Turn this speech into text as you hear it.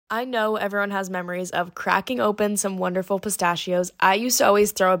I know everyone has memories of cracking open some wonderful pistachios. I used to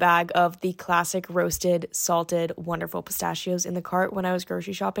always throw a bag of the classic roasted, salted, wonderful pistachios in the cart when I was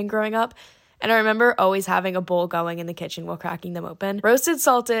grocery shopping growing up. And I remember always having a bowl going in the kitchen while cracking them open. Roasted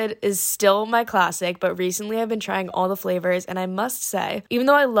salted is still my classic, but recently I've been trying all the flavors, and I must say, even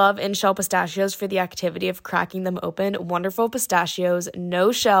though I love in-shell pistachios for the activity of cracking them open, Wonderful Pistachios,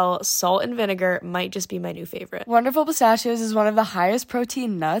 no shell, salt and vinegar might just be my new favorite. Wonderful Pistachios is one of the highest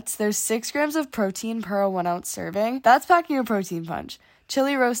protein nuts. There's 6 grams of protein per 1 ounce serving. That's packing a protein punch.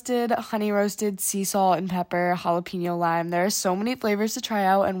 Chili roasted, honey roasted, sea salt and pepper, jalapeno lime. There are so many flavors to try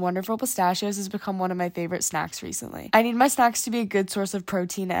out, and Wonderful Pistachios has become one of my favorite snacks recently. I need my snacks to be a good source of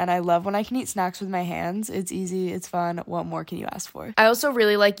protein, and I love when I can eat snacks with my hands. It's easy, it's fun. What more can you ask for? I also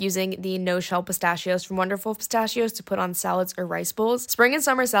really like using the no-shell pistachios from Wonderful Pistachios to put on salads or rice bowls. Spring and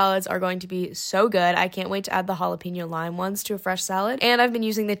summer salads are going to be so good. I can't wait to add the jalapeno lime ones to a fresh salad, and I've been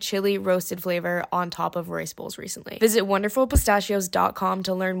using the chili roasted flavor on top of rice bowls recently. Visit wonderfulpistachios.com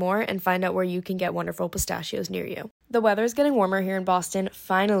to learn more and find out where you can get Wonderful Pistachios near you. The weather is getting warmer here in Boston,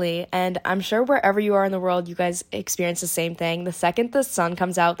 finally, and I'm sure wherever you are in the world, you guys experience the same thing. The second the sun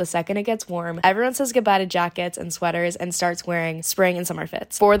comes out, the second it gets warm, everyone says goodbye to jackets and sweaters and starts wearing spring and summer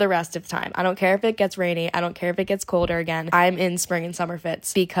fits for the rest of the time. I don't care if it gets rainy. I don't care if it gets colder again. I'm in spring and summer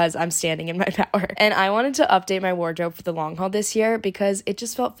fits because I'm standing in my power. And I wanted to update my wardrobe for the long haul this year because it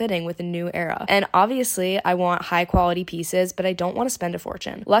just felt fitting with a new era. And obviously, I want high quality pieces, but I don't want to spend a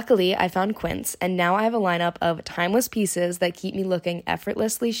fortune. Luckily, I found Quince, and now I have a lineup of timeless pieces that keep me looking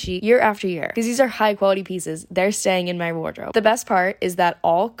effortlessly chic year after year. Because these are high quality pieces, they're staying in my wardrobe. The best part is that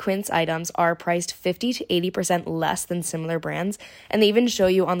all Quince items are priced 50 to 80% less than similar brands, and they even show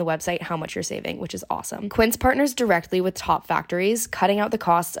you on the website how much you're saving, which is awesome. Quince partners directly with top factories, cutting out the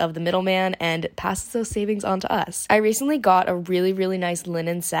costs of the middleman and passes those savings on to us. I recently got a really nice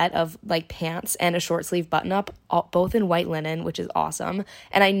linen set of like pants and a short sleeve button up, both in white linen, which is awesome.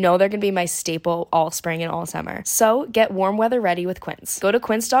 And I know they're going to be my staple all spring and all summer. So get warm weather ready with Quince. Go to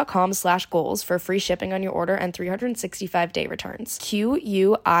quince.com/goals for free shipping on your order and 365-day returns.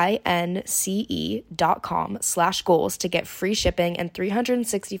 QUINCE.com/goals to get free shipping and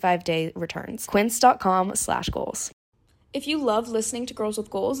 365-day returns. Quince.com/goals. If you love listening to Girls with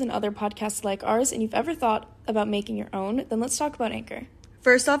Goals and other podcasts like ours, and you've ever thought about making your own, then let's talk about Anchor.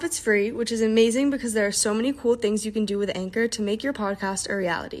 First off, it's free, which is amazing because there are so many cool things you can do with Anchor to make your podcast a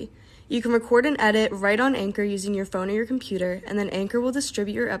reality. You can record and edit right on Anchor using your phone or your computer, and then Anchor will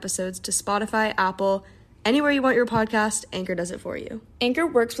distribute your episodes to Spotify, Apple, anywhere you want your podcast. Anchor does it for you. Anchor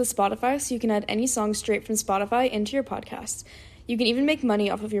works with Spotify, so you can add any song straight from Spotify into your podcast. You can even make money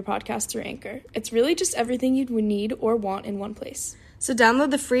off of your podcast through Anchor. It's really just everything you'd need or want in one place. So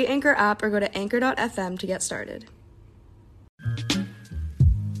download the free Anchor app or go to anchor.fm to get started.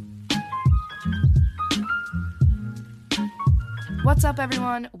 What's up,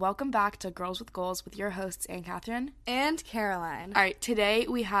 everyone? Welcome back to Girls with Goals with your hosts, Anne Catherine and Caroline. All right, today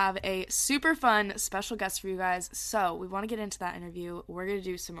we have a super fun special guest for you guys. So we want to get into that interview. We're going to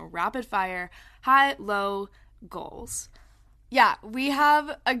do some rapid fire, high, low goals. Yeah, we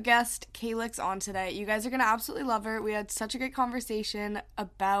have a guest, CALYX, on today. You guys are going to absolutely love her. We had such a great conversation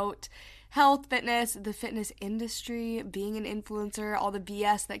about health, fitness, the fitness industry, being an influencer, all the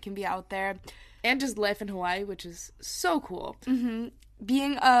BS that can be out there. And just life in Hawaii, which is so cool. Mm-hmm.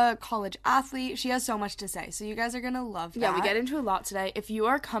 Being a college athlete, she has so much to say. So you guys are going to love that. Yeah, we get into a lot today. If you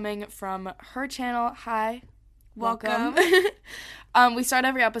are coming from her channel, hi. Welcome. We start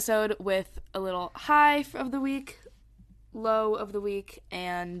every episode with a little high of the week, low of the week,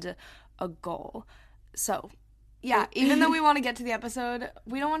 and a goal. So, yeah, even though we want to get to the episode,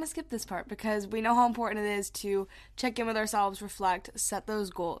 we don't want to skip this part because we know how important it is to check in with ourselves, reflect, set those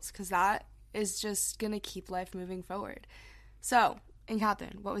goals, because that is just going to keep life moving forward. So, and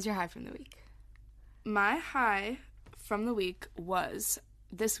Catherine, what was your high from the week? My high from the week was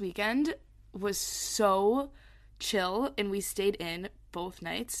this weekend was so chill, and we stayed in both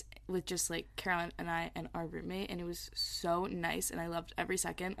nights with just like Caroline and I and our roommate, and it was so nice, and I loved every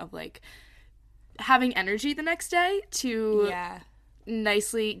second of like having energy the next day to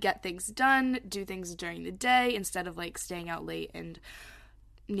nicely get things done, do things during the day instead of like staying out late and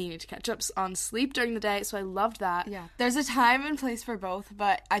needing to catch up on sleep during the day. So I loved that. Yeah, there's a time and place for both,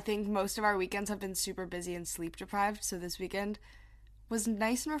 but I think most of our weekends have been super busy and sleep deprived, so this weekend was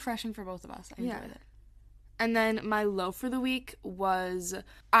nice and refreshing for both of us. I enjoyed it. And then my low for the week was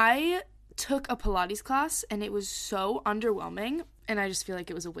I took a Pilates class and it was so underwhelming, and I just feel like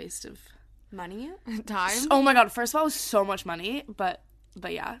it was a waste of money, time. Oh my god, first of all, it was so much money, but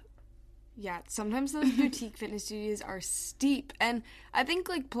yeah. Yeah, sometimes those boutique fitness studios are steep, and I think,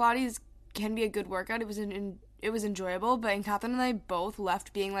 like, Pilates can be a good workout. It was enjoyable, but Catherine and I both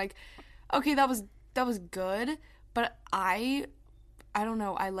left being like, okay, that was good, but I don't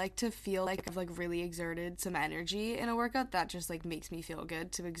know, I like to feel like I've, like, really exerted some energy in a workout. That just, like, makes me feel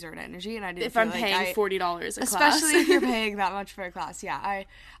good to exert energy, and I didn't feel I'm like paying $40 a class. Especially if you're paying that much for a class, yeah.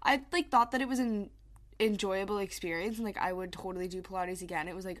 I like, thought that it was an enjoyable experience, and, like, I would totally do Pilates again.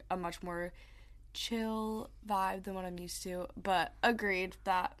 It was, like, a much more chill vibe than what I'm used to, but agreed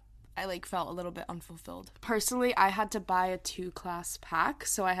that I, like, felt a little bit unfulfilled. Personally, I had to buy a 2-class pack,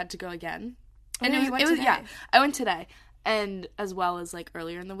 so I had to go again. And it was today. Yeah, I went today, and as well as, like,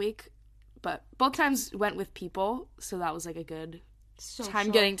 earlier in the week, but both times went with people, so that was, like, a good time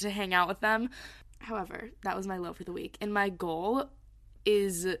getting to hang out with them. However, that was my low for the week, and my goal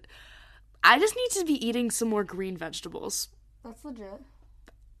is I just need to be eating some more green vegetables. That's legit.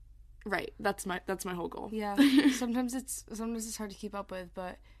 Right, that's my whole goal. Yeah, sometimes it's hard to keep up with,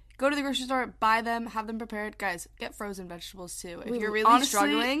 but go to the grocery store, buy them, have them prepared. Guys, get frozen vegetables too. If you're really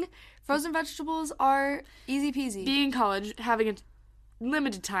struggling, frozen vegetables are easy peasy. Being in college, having a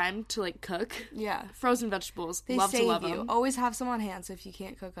limited time to, like, cook. Yeah. Frozen vegetables, they love save to love you. them. Always have some on hand, so if you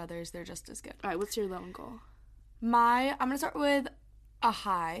can't cook others, they're just as good. All right, what's your low and goal? I'm going to start with a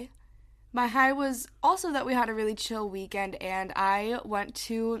high. My high was also that we had a really chill weekend, and I went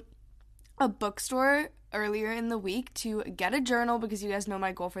to a bookstore earlier in the week to get a journal, because you guys know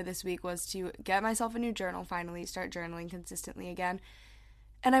my goal for this week was to get myself a new journal, finally start journaling consistently again.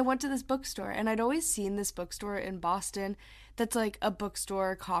 And I went to this bookstore, and I'd always seen this bookstore in Boston that's, like, a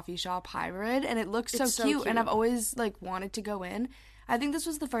bookstore coffee shop hybrid, and it looks so cute, and I've always, like, wanted to go in. I think this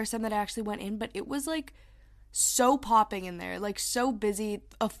was the first time that I actually went in, but it was, like, so popping in there, like, so busy,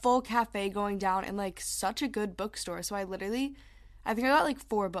 a full cafe going down, and, like, such a good bookstore. So I think I got, like,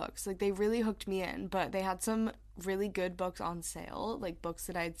 4 books. Like, they really hooked me in, but they had some really good books on sale, like, books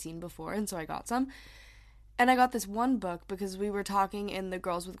that I had seen before, and so I got some. And I got this one book because we were talking in the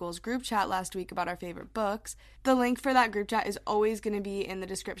Girls with Goals group chat last week about our favorite books. The link for that group chat is always going to be in the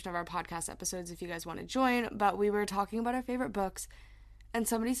description of our podcast episodes if you guys want to join, but we were talking about our favorite books, and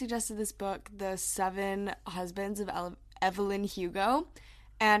somebody suggested this book, The 7 Husbands of Evelyn Hugo,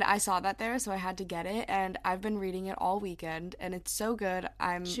 and I saw that there, so I had to get it, and I've been reading it all weekend, and it's so good.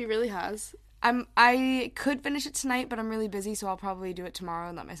 She really has. I could finish it tonight, but I'm really busy, so I'll probably do it tomorrow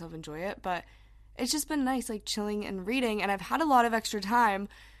and let myself enjoy it, but it's just been nice, like, chilling and reading, and I've had a lot of extra time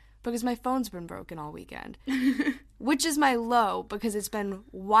because my phone's been broken all weekend, which is my low, because it's been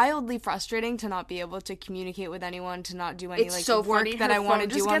wildly frustrating to not be able to communicate with anyone, to not do any, it's like, so work funny. that I want to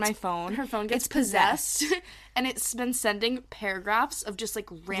do on my phone. Her phone gets possessed, and it's been sending paragraphs of just, like,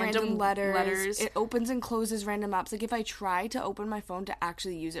 random letters. It opens and closes random apps. Like, if I try to open my phone to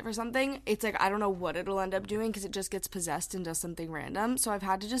actually use it for something, it's like, I don't know what it'll end up doing, because it just gets possessed and does something random. So I've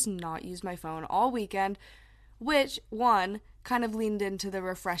had to just not use my phone all weekend, which, one, kind of leaned into the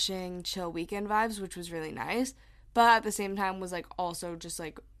refreshing, chill weekend vibes, which was really nice, but at the same time was, like, also just,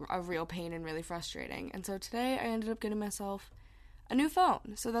 like, a real pain and really frustrating. And so today I ended up getting myself a new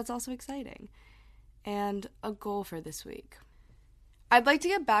phone, so that's also exciting. And a goal for this week. I'd like to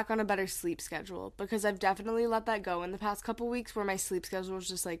get back on a better sleep schedule, because I've definitely let that go in the past couple weeks, where my sleep schedule was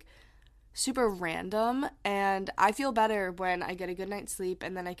just, like, super random, and I feel better when I get a good night's sleep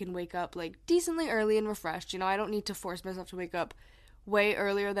and then I can wake up, like, decently early and refreshed. You know, I don't need to force myself to wake up way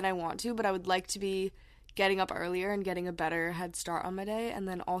earlier than I want to, but I would like to be getting up earlier and getting a better head start on my day, and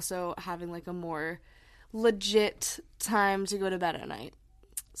then also having, like, a more legit time to go to bed at night.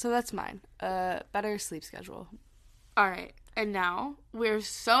 So that's mine. Better sleep schedule. All right, and now we're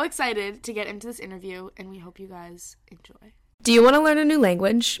so excited to get into this interview, and we hope you guys enjoy. Do you want to learn a new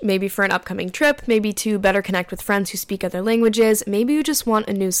language? Maybe for an upcoming trip, maybe to better connect with friends who speak other languages, maybe you just want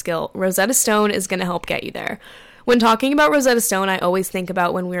a new skill. Rosetta Stone is going to help get you there. When talking about Rosetta Stone, I always think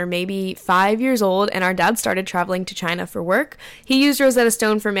about when we were maybe 5 years old and our dad started traveling to China for work. He used Rosetta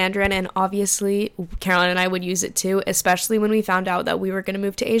Stone for Mandarin, and obviously Caroline and I would use it too, especially when we found out that we were going to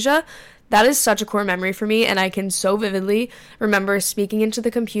move to Asia. That is such a core memory for me, and I can so vividly remember speaking into the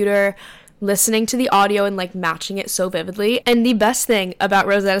computer, listening to the audio, and, like, matching it so vividly. And the best thing about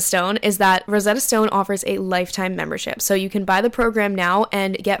Rosetta Stone is that Rosetta Stone offers a lifetime membership. So you can buy the program now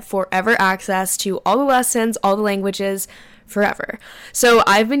and get forever access to all the lessons, all the languages, forever. So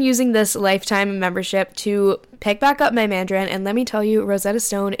I've been using this lifetime membership to pick back up my Mandarin, and let me tell you, Rosetta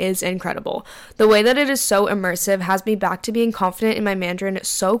Stone is incredible. The way that it is so immersive has me back to being confident in my Mandarin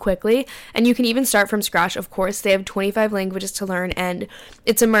so quickly, and you can even start from scratch. Of course, they have 25 languages to learn, and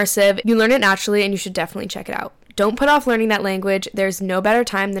it's immersive. You learn it naturally, and you should definitely check it out. Don't put off learning that language. There's no better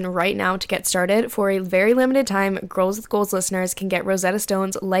time than right now to get started. For a very limited time, Girls with Goals listeners can get Rosetta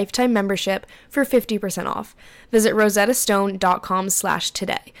Stone's lifetime membership for 50% off. Visit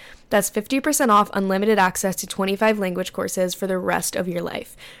rosettastone.com/today. That's 50% off unlimited access to 25 language courses for the rest of your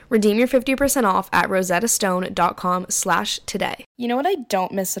life. Redeem your 50% off at rosettastone.com/today. You know what I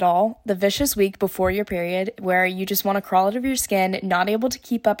don't miss at all? The vicious week before your period where you just want to crawl out of your skin, not able to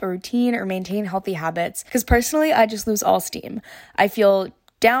keep up a routine or maintain healthy habits. Because personally, I just lose all steam. I feel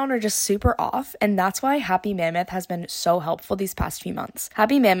down or just super off, and that's why Happy Mammoth has been so helpful these past few months.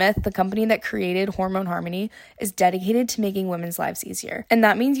 Happy Mammoth, the company that created Hormone Harmony, is dedicated to making women's lives easier. And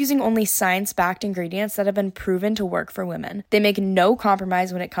that means using only science-backed ingredients that have been proven to work for women. They make no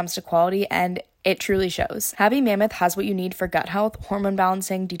compromise when it comes to quality, and it truly shows. Happy Mammoth has what you need for gut health, hormone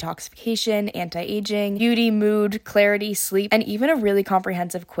balancing, detoxification, anti-aging, beauty, mood, clarity, sleep, and even a really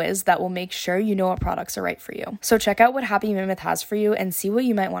comprehensive quiz that will make sure you know what products are right for you. So check out what Happy Mammoth has for you and see what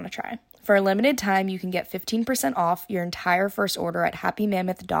you might want to try. For a limited time, you can get 15% off your entire first order at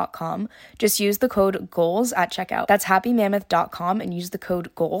happymammoth.com. Just use the code GOALS at checkout. That's happymammoth.com and use the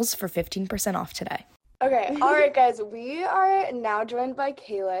code GOALS for 15% off today. Okay, all right, guys. We are now joined by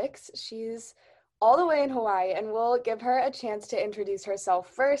CALYX. She's all the way in Hawaii, and we'll give her a chance to introduce herself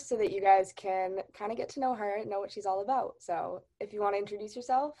first so that you guys can kind of get to know her, know what she's all about. So if you want to introduce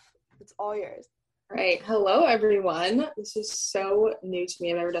yourself, it's all yours. All right. Hello, everyone. This is so new to me.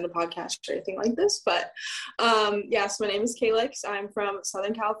 I've never done a podcast or anything like this, but yes, my name is CALYX. I'm from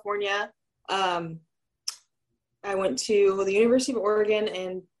Southern California. I went to the University of Oregon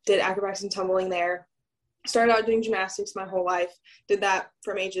and did acrobatics and tumbling there. Started out doing gymnastics my whole life. Did that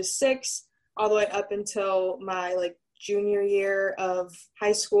from ages 6 all the way up until my junior year of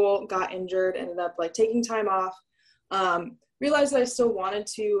high school. Got injured, ended up taking time off. Realized that I still wanted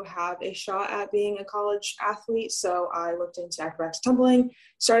to have a shot at being a college athlete, so I looked into acrobatics tumbling,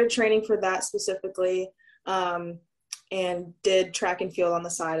 started training for that specifically, and did track and field on the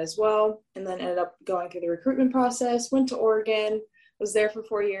side as well, and then ended up going through the recruitment process, went to Oregon, was there for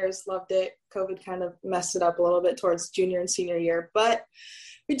 4 years, loved it. COVID kind of messed it up a little bit towards junior and senior year, but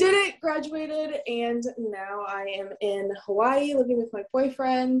we did it, graduated, and now I am in Hawaii living with my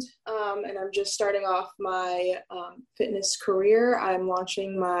boyfriend, and I'm just starting off my fitness career. I'm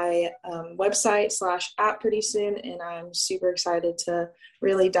launching my website/app pretty soon, and I'm super excited to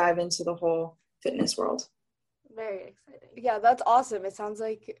really dive into the whole fitness world. Very exciting. Yeah, that's awesome. It sounds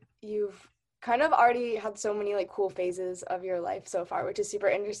like you've kind of already had so many cool phases of your life so far, which is super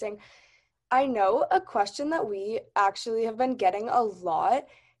interesting. I know a question that we actually have been getting a lot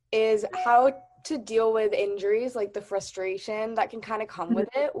is how to deal with injuries, the frustration that can kind of come with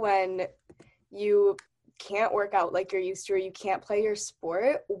it when you can't work out like you're used to, or you can't play your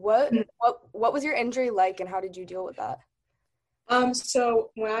sport. What was your injury like, and how did you deal with that?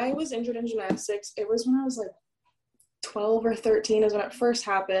 So when I was injured in gymnastics, it was when I was 12 or 13 is when it first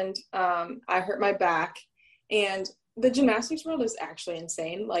happened. I hurt my back, and the gymnastics world is actually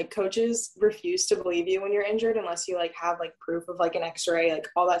insane. Coaches refuse to believe you when you're injured unless you have proof of an x-ray,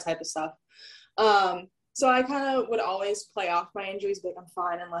 all that type of stuff. So I kind of would always play off my injuries, but I'm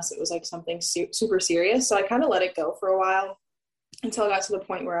fine, unless it was something super serious. So I kind of let it go for a while until I got to the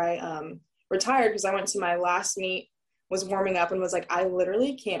point where I retired, because I went to my last meet, was warming up, and was I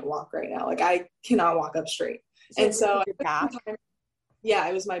literally can't walk right now. I cannot walk up straight. And so yeah,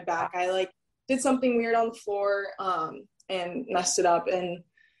 it was my back. I did something weird on the floor and messed it up, and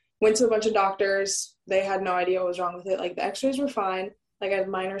went to a bunch of doctors. They had no idea what was wrong with it. The x-rays were fine. I had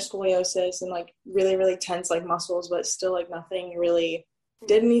minor scoliosis and really, really tense muscles, but still nothing really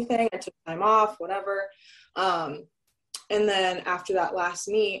did anything. I took time off, whatever. And then after that last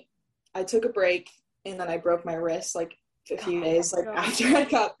meet, I took a break, and then I broke my wrist a few days after I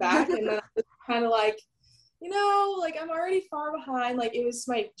got back. And then I was kind of I'm already far behind. It was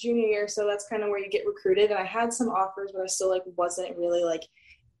my junior year, so that's kind of where you get recruited. And I had some offers, but I still wasn't really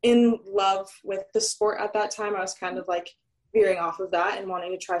in love with the sport at that time. I was kind of veering off of that and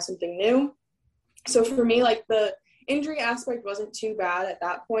wanting to try something new. So for me, the injury aspect wasn't too bad at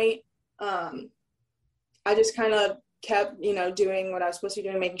that point. I just kind of kept, doing what I was supposed to be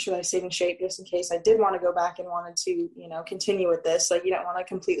doing, making sure that I stayed in shape just in case I did want to go back and wanted to, continue with this. You don't want to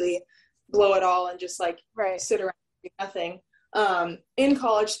completely blow it all and just sit around and do nothing. In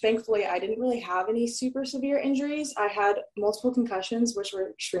college, thankfully, I didn't really have any super severe injuries. I had multiple concussions, which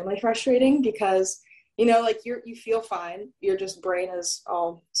were extremely frustrating because, you feel fine. Your just brain is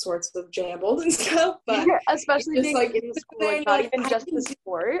all sorts of jambled and stuff. But especially being in school, not even just the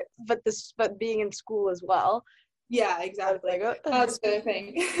sport, but being in school as well. Yeah, exactly. That's the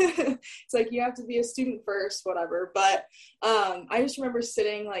thing. It's like you have to be a student first, whatever. But I just remember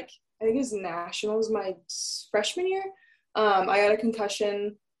sitting like, I think it was nationals my freshman year. I got a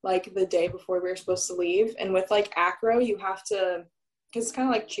concussion like the day before we were supposed to leave. And with like acro, you have to, because it's kind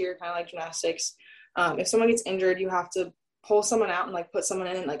of like cheer, kind of like gymnastics. If someone gets injured, you have to pull someone out and like put someone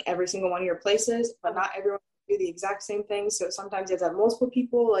in like every single one of your places, but not everyone do the exact same thing. So sometimes you have to have multiple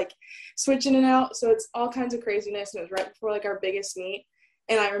people like switching in and out. So it's all kinds of craziness. And it was right before like our biggest meet.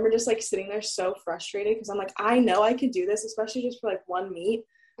 And I remember just like sitting there so frustrated because I'm like, I know I could do this, especially just for like one meet.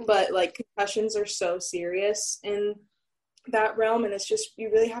 But like concussions are so serious in that realm. And it's just, you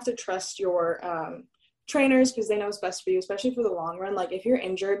really have to trust your trainers because they know what's best for you, especially for the long run. Like if you're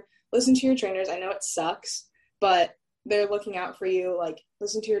injured, listen to your trainers. I know it sucks, but they're looking out for you. Like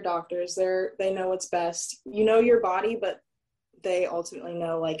listen to your doctors. They know what's best. You know your body, but they ultimately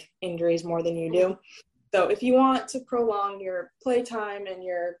know like injuries more than you do. So if you want to prolong your playtime and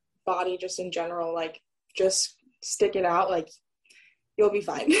your body just in general, like just stick it out. Like you'll be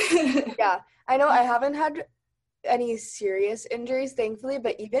fine. Yeah, I know I haven't had any serious injuries, thankfully,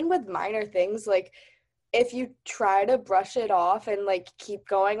 but even with minor things, like if you try to brush it off and like keep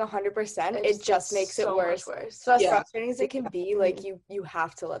going 100%, it just makes it worse. So as frustrating as it can be, like you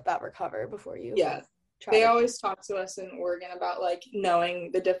have to let that recover before you. Yeah. They always talk to us in Oregon about like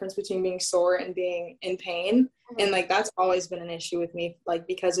knowing the difference between being sore and being in pain. And like that's always been an issue with me, like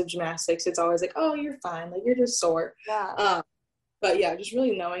because of gymnastics. It's always like, oh, you're fine, like you're just sore. But yeah, just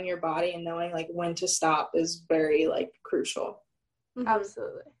really knowing your body and knowing like when to stop is very like crucial.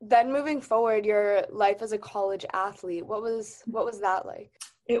 Absolutely. Then moving forward, your life as a college athlete, what was that like?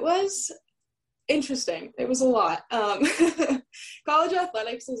 It was interesting. It was a lot. College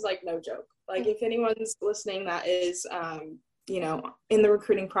athletics is like no joke. Like if anyone's listening that is in the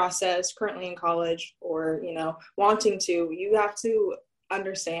recruiting process, currently in college, or wanting to, you have to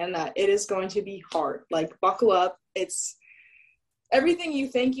understand that it is going to be hard. Like buckle up. It's everything you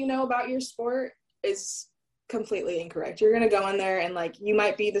think you know about your sport is completely incorrect. You're going to go in there and like you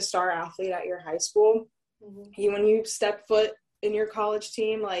might be the star athlete at your high school. When you step foot in your college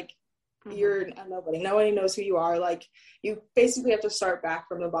team, like you're nobody knows who you are. Like you basically have to start back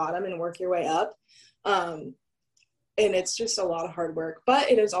from the bottom and work your way up. And it's just a lot of hard work, but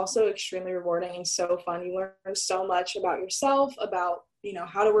it is also extremely rewarding and so fun. You learn so much about yourself, about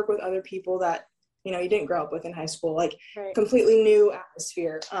how to work with other people that you didn't grow up with in high school, like completely new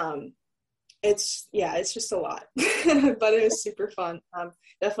atmosphere. It's just a lot, but it was super fun.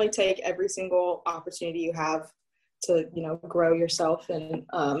 Definitely take every single opportunity you have to, grow yourself and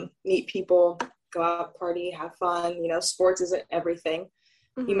meet people, go out, party, have fun. Sports isn't everything.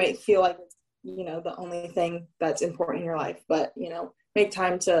 You might feel like it's, the only thing that's important in your life, but, make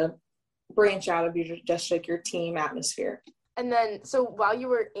time to branch out of just like your team atmosphere. And then, so while you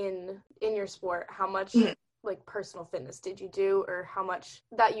were in your sport, how much like personal fitness did you do, or how much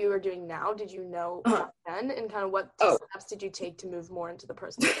that you are doing now did you know then, and kind of what steps did you take to move more into the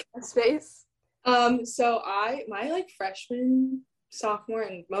personal fitness space? So my like freshman, sophomore,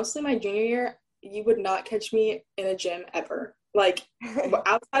 and mostly my junior year, you would not catch me in a gym ever. Like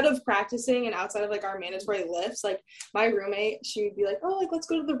outside of practicing and outside of like our mandatory lifts, like my roommate, she would be like, oh, like let's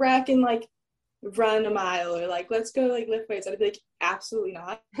go to the rec and like run a mile, or like let's go like lift weights. I'd be like, absolutely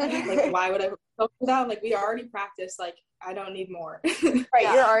not. Like why would I go for that? Like we already practiced, like I don't need more. Right,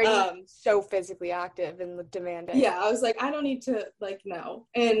 you're already so physically active and demanding. Yeah, I was like, I don't need to, like, no.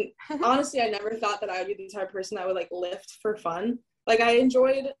 And honestly, I never thought that I would be the type of person that would like lift for fun. Like I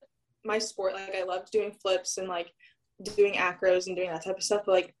enjoyed my sport, like I loved doing flips and like doing acros and doing that type of stuff,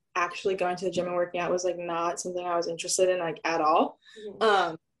 but like actually going to the gym and working out was like not something I was interested in like at all.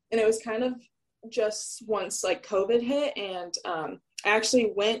 And it was kind of just once like COVID hit, and I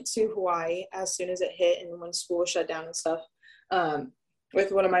actually went to Hawaii as soon as it hit and when school shut down and stuff,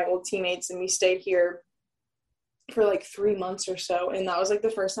 with one of my old teammates, and we stayed here for like 3 months or so. And that was like the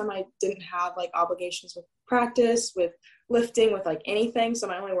first time I didn't have like obligations with practice, with lifting, with like anything. So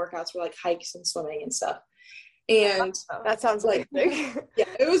my only workouts were like hikes and swimming and stuff. And that sounds like yeah,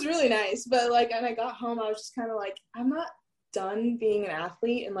 it was really nice. But like, and I got home, I was just kind of like, I'm not done being an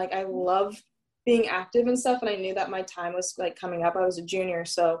athlete, and like I love being active and stuff. And I knew that my time was like coming up. I was a junior,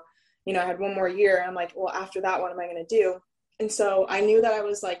 so I had one more year, and I'm like, well, after that, what am I going to do? And so I knew that I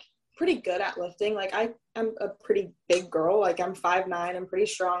was like pretty good at lifting. Like I'm a pretty big girl, like I'm 5'9", I'm pretty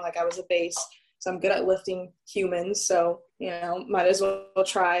strong, like I was a base, so I'm good at lifting humans. So might as well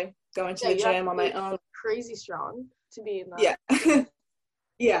try going to the gym on my own. Crazy strong to be in that. Yeah.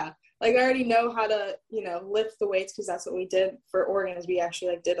 Yeah. like, I already know how to, lift the weights, because that's what we did for Oregon, is we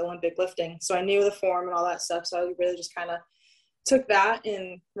actually like did Olympic lifting. So I knew the form and all that stuff. So I really just kind of took that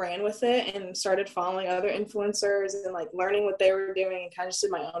and ran with it and started following other influencers and like learning what they were doing, and kind of just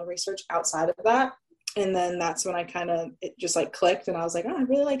did my own research outside of that. And then that's when it just like clicked, and I was like, oh, I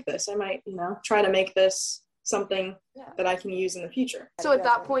really like this. I might, try to make this something that I can use in the future. So at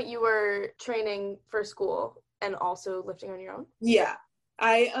that point you were training for school and also lifting on your own? Yeah.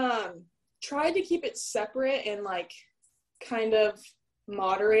 I tried to keep it separate and like kind of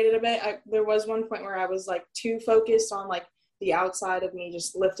moderate it a bit. There was one point where I was like too focused on like the outside of me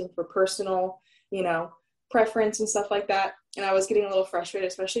just lifting for personal, preference and stuff like that. And I was getting a little frustrated,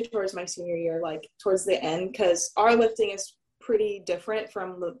 especially towards my senior year, like towards the end, because our lifting is pretty different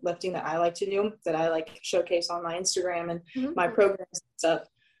from the lifting that I like to do, that I like showcase on my Instagram and my programs and stuff.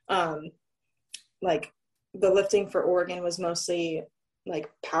 Like the lifting for Oregon was mostly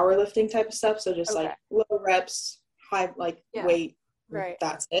like powerlifting type of stuff. So just like low reps, high weight. Right.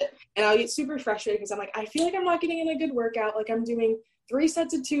 That's it. And I'll get super frustrated because I'm like, I feel like I'm not getting in a good workout. Like I'm doing 3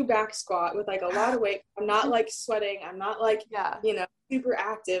 sets of 2 back squat with like a lot of weight. I'm not like sweating. I'm not like, super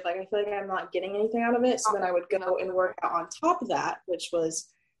active. Like I feel like I'm not getting anything out of it. So then I would go and work out on top of that, which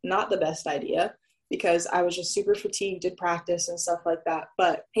was not the best idea because I was just super fatigued in practice and stuff like that.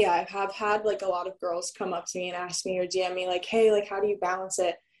 But yeah, I have had like a lot of girls come up to me and ask me or DM me like, hey, like how do you balance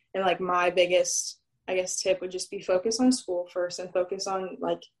it? And like my biggest, I guess, tip would just be focus on school first and focus on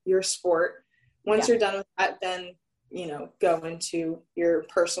like your sport. Once you're done with that, then, go into your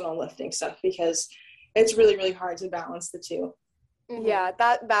personal lifting stuff because it's really, really hard to balance the two. Yeah,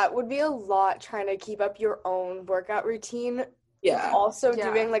 that would be a lot trying to keep up your own workout routine. Yeah. Also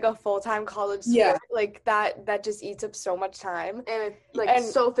doing like a full-time college sport, like that just eats up so much time. And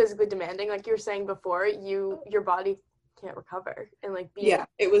it's so physically demanding. Like you were saying before, your body can't recover and like be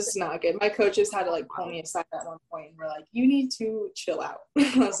it was not good. My coaches had to like pull me aside at one point and were like, you need to chill out.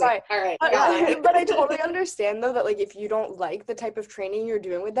 I was like, all right. But I totally understand though that like if you don't like the type of training you're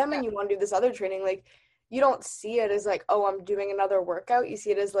doing with them and you want to do this other training, like you don't see it as like, oh, I'm doing another workout. You see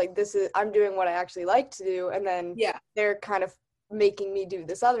it as like, I'm doing what I actually like to do. And then they're kind of making me do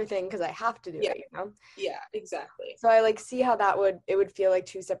this other thing because I have to do it, Yeah, exactly. So I like see how it would feel like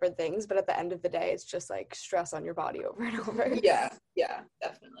 2 separate things, but at the end of the day, it's just like stress on your body over and over. Yeah,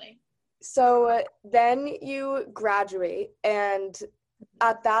 definitely. So then you graduate, and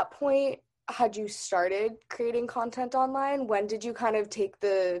at that point, had you started creating content online? When did you kind of take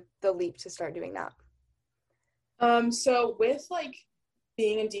the leap to start doing that? So with like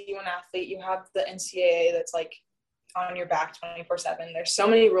being a D1 athlete, you have the NCAA that's like on your back 24/7. There's so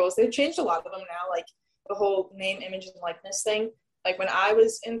many rules. They've changed a lot of them now, like the whole name, image, and likeness thing. Like when I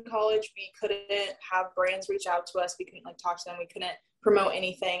was in college, we couldn't have brands reach out to us. We couldn't like talk to them. We couldn't promote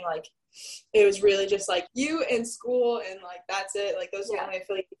anything. Like it was really just like you in school and like that's it. Like those are the only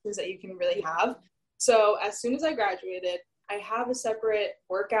affiliations that you can really have. So as soon as I graduated, I have a separate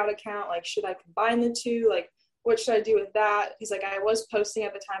workout account. Like should I combine the two? Like what should I do with that? Because like I was posting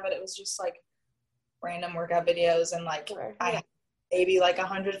at the time, but it was just like random workout videos and like I had maybe like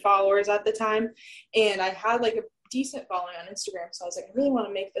 100 followers at the time, and I had like a decent following on Instagram, so I was like, I really want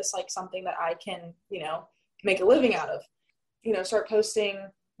to make this like something that I can make a living out of. Start posting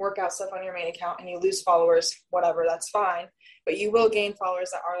workout stuff on your main account, and you lose followers, whatever, that's fine, but you will gain followers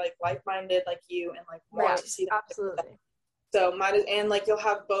that are like like-minded like you and like want to see that. Absolutely. So and like you'll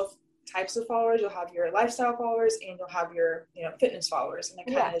have both types of followers. You'll have your lifestyle followers and you'll have your fitness followers, and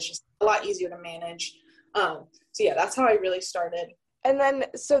it kind of is just a lot easier to manage. So that's how I really started. And then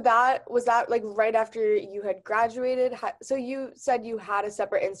so that was that like right after you had graduated. So you said you had a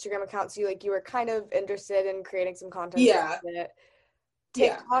separate Instagram account, so you were kind of interested in creating some content.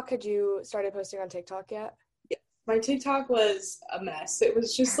 TikTok, had you started posting on TikTok yet? Yeah, my TikTok was a mess. It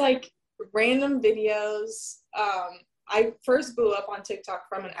was just like random videos. I first blew up on TikTok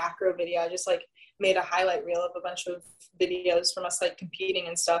from an acro video. I just like made a highlight reel of a bunch of videos from us like competing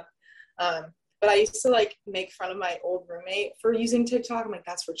and stuff. But I used to like make fun of my old roommate for using TikTok. I'm like,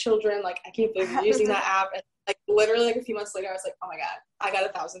 that's for children. Like, I can't believe you're using that app. And like literally like a few months later, I was like, oh my God, I got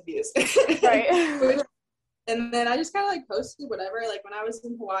 1,000 views. Right. And then I just kind of like posted whatever. Like when I was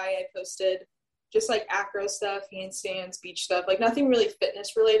in Hawaii, I posted just like acro stuff, handstands, beach stuff, like nothing really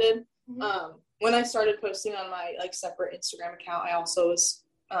fitness related. Mm-hmm. When I started posting on my like separate Instagram account, I also was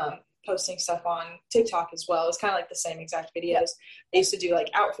posting stuff on TikTok as well. It's kind of like the same exact videos. I used to do like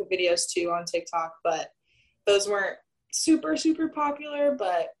outfit videos too on TikTok, but those weren't super, super popular,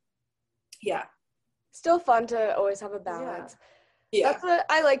 but yeah. Still fun to always have a balance. Yeah. That's what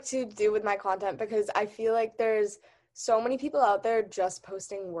I like to do with my content because I feel like there's so many people out there just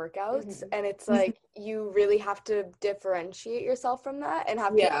posting workouts, and it's like you really have to differentiate yourself from that and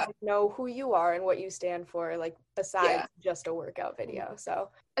have people know who you are and what you stand for, like besides just a workout video. So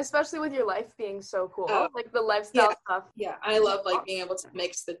especially with your life being so cool, like the lifestyle stuff. Yeah, I love like being able to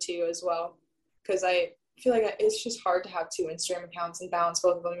mix the two as well, because I feel like it's just hard to have two Instagram accounts and balance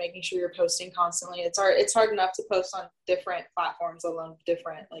both of them, making sure you're posting constantly. It's hard enough to post on different platforms, along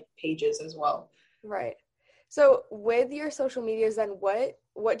different like pages as well. Right. So with your social medias, then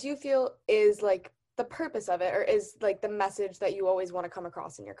what do you feel is like the purpose of it, or is like the message that you always want to come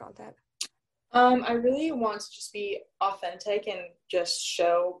across in your content? I really want to just be authentic and just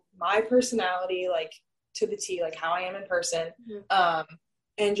show my personality, like to the T, like how I am in person.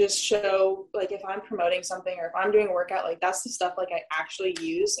 And just show like if I'm promoting something or if I'm doing a workout, like that's the stuff like I actually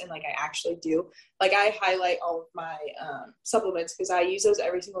use and like I actually do. Like I highlight all of my supplements because I use those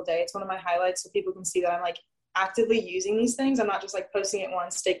every single day. It's one of my highlights so people can see that I'm like actively using these things. I'm not just like posting it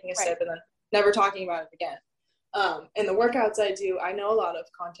once, taking a sip, and then never talking about it again. And the workouts I do, I know a lot of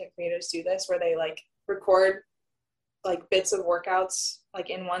content creators do this where they like record like bits of workouts like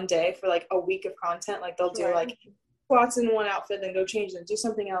in one day for like a week of content. Like they'll do like squats in one outfit, then go change them, do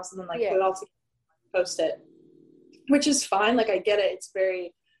something else, and then like put it all together, post it, which is fine. Like I get it. It's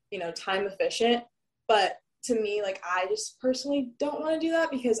very, time efficient. But to me, like I just personally don't want to do that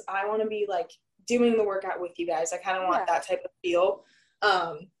because I want to be like doing the workout with you guys. I kind of want that type of feel.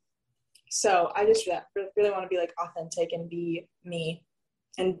 So I just really want to be like authentic and be me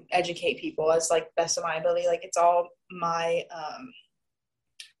and educate people as like best of my ability. Like it's all my,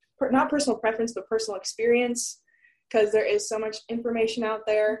 not personal preference, but personal experience, because there is so much information out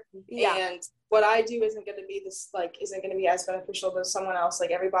there. And what I do isn't going to be as beneficial to someone else.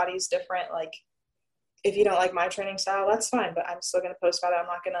 Like everybody's different. Like if you don't like my training style, that's fine, but I'm still going to post about it. I'm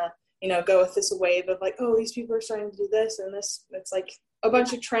not going to, go with this wave of like, oh, these people are starting to do this and this. It's like a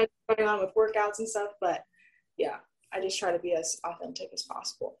bunch of trends going on with workouts and stuff. But yeah, I just try to be as authentic as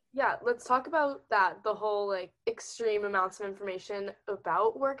possible. Yeah, let's talk about that, the whole like extreme amounts of information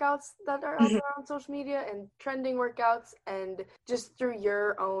about workouts that are out there on social media and trending workouts, and just through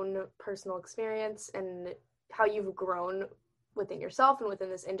your own personal experience and how you've grown within yourself and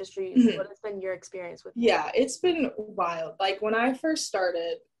within this industry. What has been your experience with it? Yeah, it's been wild. Like when I first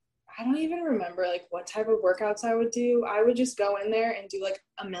started, I don't even remember like what type of workouts I would do. I would just go in there and do like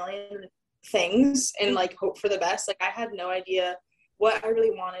a million things and like hope for the best. Like I had no idea what I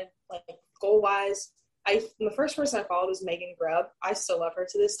really wanted, like goal wise. The first person I followed was Megan Grubb. I still love her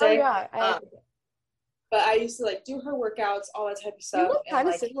to this day. But I used to like do her workouts, all that type of stuff. You look kind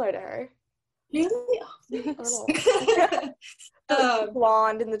of similar to her. Really? Oh,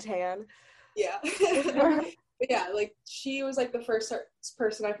 blonde in the tan. Yeah. But yeah, like she was like the first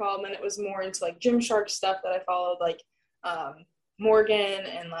person I followed, and then it was more into like Gymshark stuff that I followed, like Morgan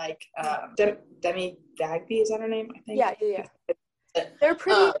and like Demi Dagby, is that her name? I think. Yeah. They're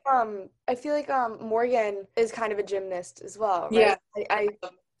pretty. I feel like Morgan is kind of a gymnast as well. Right? Yeah,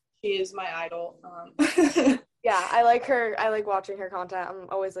 she is my idol. Yeah, I like her. I like watching her content. I'm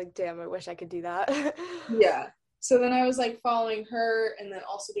always like, damn, I wish I could do that. Yeah. So then I was like following her and then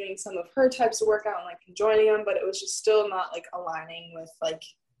also doing some of her types of workout and like joining them, but it was just still not like aligning with like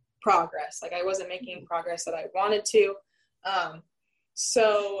progress. Like I wasn't making progress that I wanted to.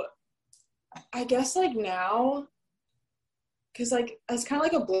 So I guess like now, because like it's kind of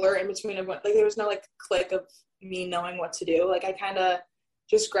like a blur in between of what, like there was no like click of me knowing what to do. Like I kind of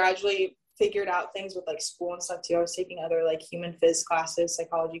just gradually figured out things with like school and stuff too. I was taking other like human phys classes,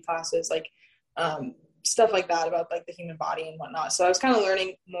 psychology classes, like stuff like that about like the human body and whatnot. So I was kind of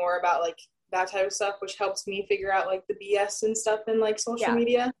learning more about like that type of stuff, which helps me figure out like the BS and stuff in like social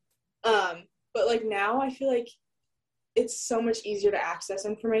media. But like now I feel like it's so much easier to access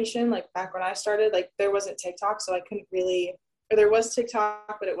information. Like back when I started, like there wasn't TikTok, so I couldn't really, or there was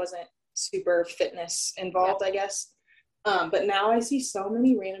TikTok, but it wasn't super fitness involved, I guess. But now I see so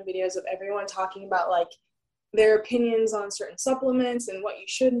many random videos of everyone talking about like their opinions on certain supplements and what you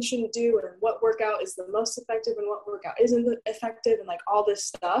should and shouldn't do and what workout is the most effective and what workout isn't effective and like all this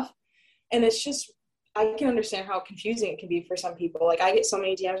stuff. And it's just, I can understand how confusing it can be for some people. Like I get so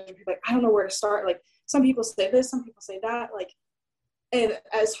many DMs from people like, I don't know where to start. Like some people say this, some people say that, like, and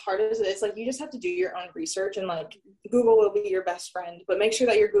as hard as it is, like you just have to do your own research and like Google will be your best friend, but make sure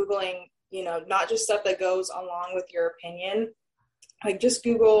that you're Googling, not just stuff that goes along with your opinion. Like just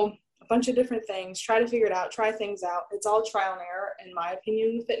Google a bunch of different things, try to figure it out, try things out. It's all trial and error, in my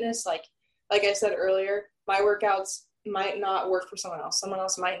opinion, with fitness. Like I said earlier, my workouts might not work for someone else. Someone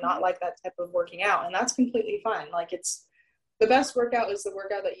else might not like that type of working out, and that's completely fine. Like it's the best workout is the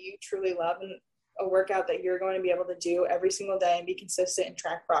workout that you truly love and a workout that you're going to be able to do every single day and be consistent and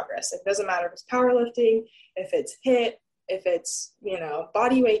track progress. It doesn't matter if it's powerlifting, if it's HIIT, if it's,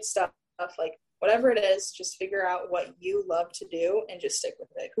 body weight stuff, like whatever it is, just figure out what you love to do and just stick with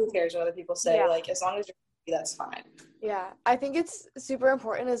it. Who cares what other people say? Yeah. Like, as long as you're happy, that's fine. Yeah, I think it's super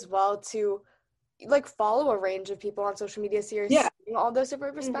important as well to like follow a range of people on social media so you're seeing all those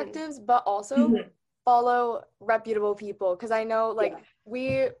different perspectives, but also follow reputable people, because I know like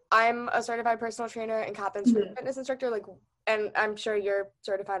I'm a certified personal trainer and Catherine's a fitness instructor, like, and I'm sure you're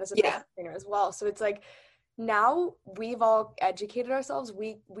certified as a personal trainer as well, so it's like now we've all educated ourselves,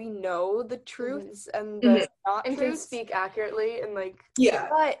 we know the truths and the not and truths. Can speak accurately and like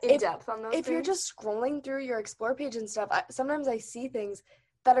but in depth on those if things. You're just scrolling through your explore page and stuff, sometimes I see things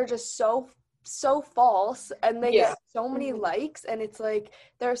that are just so false, and they get so many likes, and it's like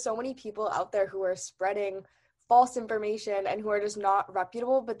there are so many people out there who are spreading false information and who are just not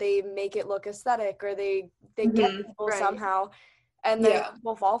reputable, but they make it look aesthetic, or they get people somehow, and then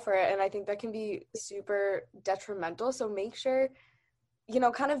people fall for it, and I think that can be super detrimental. So make sure,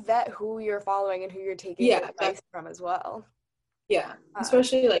 kind of vet who you're following and who you're taking advice from as well. Yeah,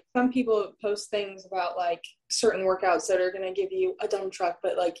 especially like some people post things about like certain workouts that are going to give you a dump truck,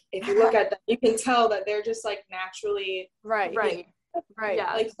 but like if you look at them, you can tell that they're just like naturally right.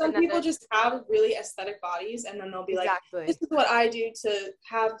 Yeah, like some people just have really aesthetic bodies, and then they'll be like, this is what I do to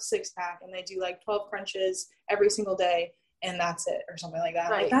have a six-pack, and they do like 12 crunches every single day, and that's it, or something like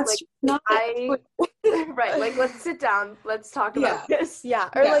that. Right. Like, that's like, not right, like let's sit down, let's talk about this.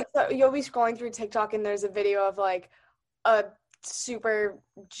 Or like you'll be scrolling through TikTok and there's a video of like a super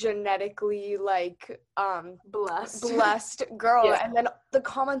genetically like blessed girl, and then the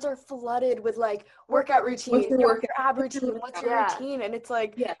comments are flooded with like workout routine, what's your ab routine, what's your routine, and it's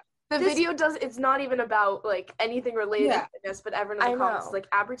like the video it's not even about like anything related to fitness, but everyone in the comments is like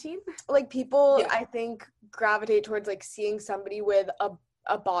ab routine. Like people I think gravitate towards like seeing somebody with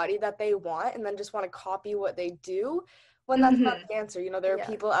a body that they want and then just want to copy what they do, when that's not the answer. There are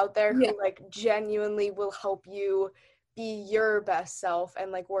people out there who like genuinely will help you be your best self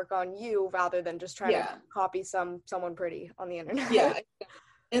and like work on you, rather than just trying to copy someone pretty on the internet.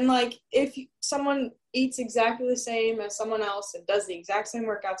 And like if someone eats exactly the same as someone else and does the exact same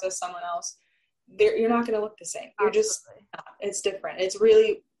workouts as someone else, you're not going to look the same. You're just not. It's different. It's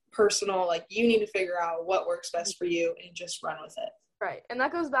really personal. Like you need to figure out what works best for you and just run with it. Right. And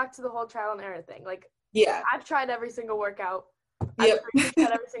that goes back to the whole trial and error thing. Like I've tried every single workout. I've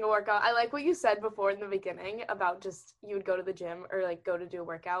tried every single workout. I like what you said before in the beginning about just you would go to the gym or like go to do a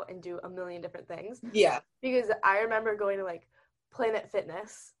workout and do a million different things. Yeah. Because I remember going to like Planet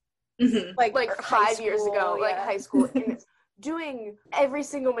Fitness like 5 years ago, like high school, and doing every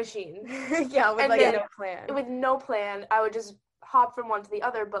single machine. With like no plan. With no plan. I would just hop from one to the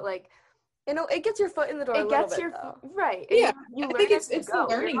other, but like it gets your foot in the door. Right. Yeah. You learn I think it's the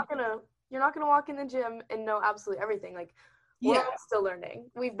learning. You're not gonna walk in the gym and know absolutely everything. Like we're still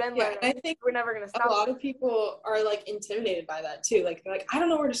learning. We've been learning. I think we're never gonna stop. A lot of people are like intimidated by that too. Like they're like, I don't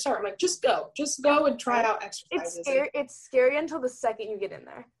know where to start. I'm like, just go and try out exercises. It's scary until the second you get in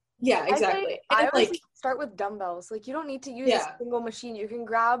there. Yeah, exactly. I always start with dumbbells. Like you don't need to use a single machine. You can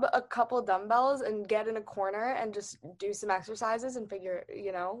grab a couple dumbbells and get in a corner and just do some exercises and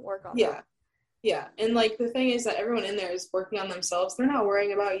work on them. Yeah. And like the thing is that everyone in there is working on themselves. They're not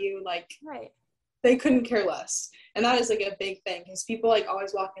worrying about you. Like they couldn't care less. And that is like a big thing, because people like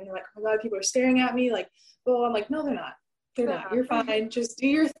always walk in, they're like, oh my God, people are staring at me. Like, well, I'm like, no, they're not. They're not. You're fine. Just do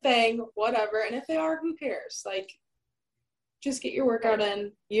your thing, whatever. And if they are, who cares? Like, just get your workout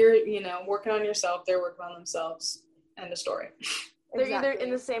in. You're, working on yourself. They're working on themselves. End of story. They're either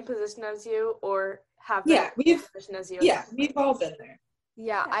in the same position as you or have the same position as you. Yeah, we've all been there.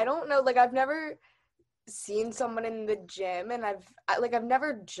 Yeah, I don't know. Like, I've never seen someone in the gym, and I've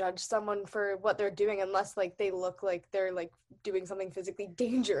never judged someone for what they're doing unless like they look like they're like doing something physically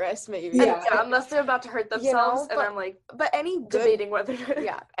dangerous, maybe. Unless they're about to hurt themselves, and I'm like, but any good, debating whether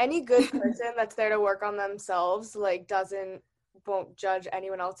any good person that's there to work on themselves like won't judge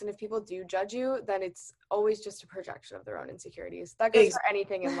anyone else, and if people do judge you, then it's always just a projection of their own insecurities. That goes for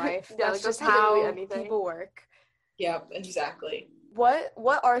anything in life. That's just how people work. Yeah, exactly. What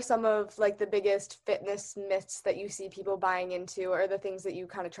are some of like the biggest fitness myths that you see people buying into, or the things that you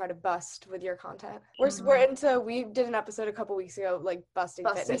kind of try to bust with your content? We did an episode a couple weeks ago, like busting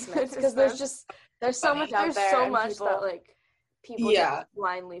fitness myths, because there's so much out there. There's so much that like people just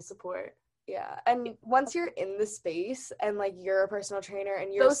blindly support. Yeah, and once you're in the space and like you're a personal trainer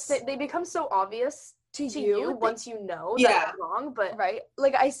and they become so obvious to you once you know that they're wrong, but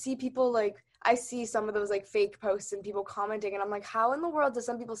like I see people like I see some of those like fake posts and people commenting, and I'm like, how in the world do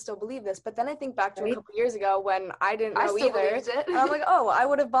some people still believe this? But then I think back to a couple years ago when I didn't know either, and I'm like, oh, I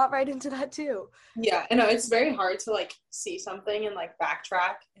would have bought right into that too. Yeah, I know it's very hard to like see something and like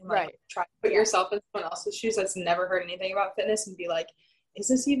backtrack and like try to put yourself in someone else's shoes that's never heard anything about fitness and be like, is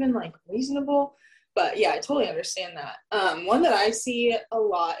this even like reasonable? But yeah, I totally understand that. One that I see a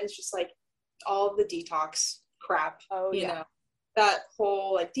lot is just like all of the detox crap. You know, that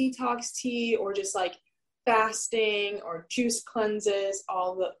whole like detox tea or just like fasting or juice cleanses,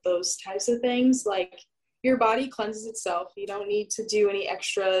 those types of things. Like your body cleanses itself. You don't need to do any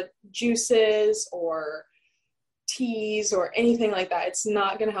extra juices or teas or anything like that. It's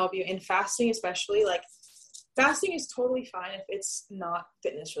not going to help you. In fasting, especially, like fasting is totally fine if it's not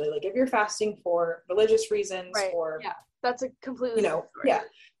fitness related. Like if you're fasting for religious reasons or that's a completely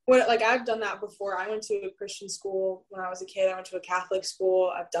like I've done that before. I went to a Christian school when I was a kid. I went to a Catholic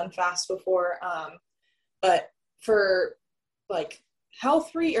school. I've done fasts before. But for like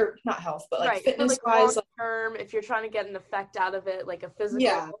health or not health, but like fitness wise, long term, if you're trying to get an effect out of it, like a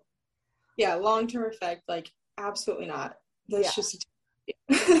physical. Yeah, long term effect, like absolutely not. That's just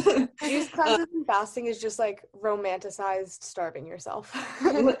juice cleanses and fasting is just like romanticized starving yourself.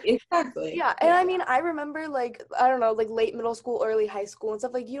 Exactly. Yeah, and I mean, I remember like, I don't know, like late middle school, early high school and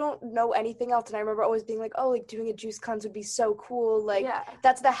stuff, like you don't know anything else, and I remember always being like, oh, like doing a juice cleanse would be so cool, like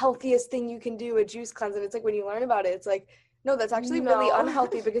that's the healthiest thing you can do, a juice cleanse. And it's like when you learn about it, it's like, no, that's actually really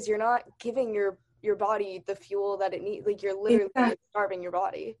unhealthy because you're not giving your body the fuel that it needs. Like you're literally starving your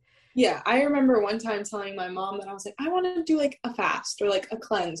body. Yeah, I remember one time telling my mom that I was like, I want to do like a fast or like a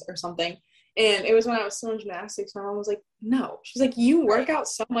cleanse or something. And it was when I was still in gymnastics. My mom was like, no. She's like, you work out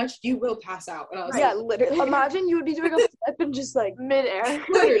so much, you will pass out. And I was like, literally. Imagine you would be doing a flip and just like midair.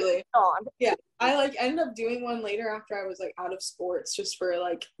 Literally. Yeah. I like ended up doing one later after I was like out of sports just for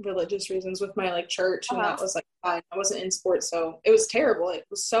like religious reasons with my like church. And that was like fine. I wasn't in sports. So it was terrible. It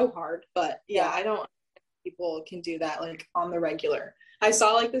was so hard. But I don't think people can do that like on the regular. I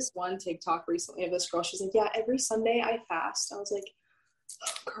saw like this one TikTok recently of this girl. She's like, yeah, every Sunday I fast. I was like,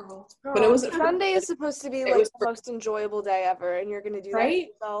 oh, girl. But it wasn't. Sunday is supposed to be like the most enjoyable day ever, and you're gonna do that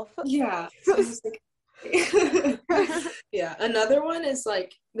yourself. Yeah. So like, yeah. Another one is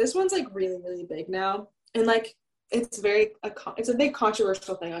like, this one's like really, really big now, and like it's a big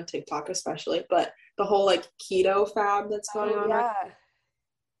controversial thing on TikTok, especially. But the whole like keto fad that's going on. Yeah.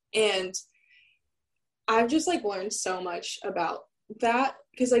 And I've just like learned so much about that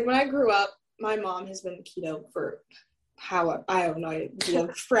because like when I grew up, my mom has been keto for I don't know,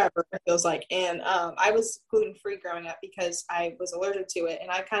 forever it feels like, and I was gluten-free growing up because I was allergic to it, and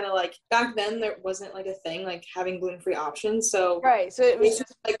I kind of like back then there wasn't like a thing like having gluten-free options, so so it was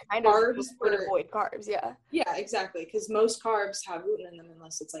just like kind carbs of would avoid carbs. Yeah, exactly, because most carbs have gluten in them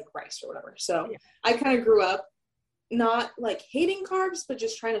unless it's like rice or whatever. So I kind of grew up not like hating carbs, but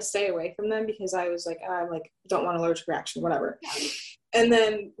just trying to stay away from them because I was like, I like don't want an allergic reaction, whatever. And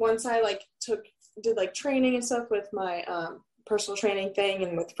then once I like did like training and stuff with my personal training thing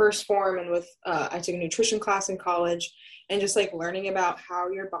and with First Form and with I took a nutrition class in college and just like learning about how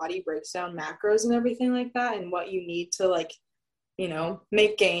your body breaks down macros and everything like that and what you need to like, you know,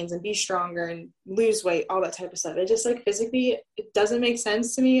 make gains and be stronger and lose weight, all that type of stuff. It just like physically, it doesn't make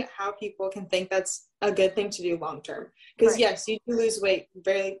sense to me how people can think that's a good thing to do long term. Because yes, you do lose weight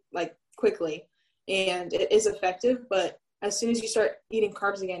very like quickly and it is effective, but as soon as you start eating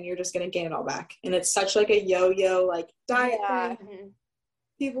carbs again, you're just going to gain it all back. And it's such like a yo-yo like diet thing.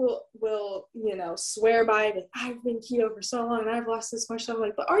 People will, you know, swear by it. I've been keto for so long and I've lost this much stuff. I'm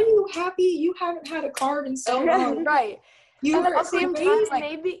like, but are you happy? You haven't had a carb in so long. And at the same time,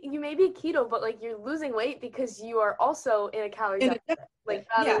 like, you may be keto, but like you're losing weight because you are also in a calorie deficit. Like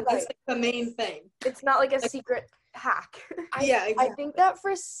that's like the main thing. It's not like a secret hack. Exactly. I think that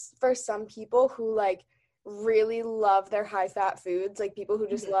for some people who like really love their high fat foods, like people who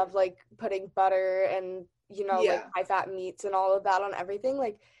just love like putting butter and, you know, like high fat meats and all of that on everything,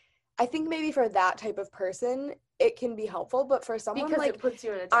 like I think maybe for that type of person it can be helpful, but for someone because like it puts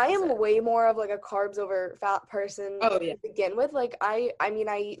you in a deficit. I am way more of like a carbs over fat person to begin with. Like I mean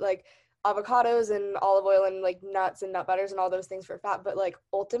I eat like avocados and olive oil and like nuts and nut butters and all those things for fat, but like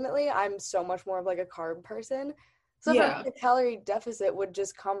ultimately I'm so much more of like a carb person. So for me, the calorie deficit would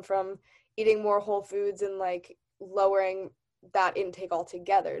just come from eating more whole foods and like lowering that intake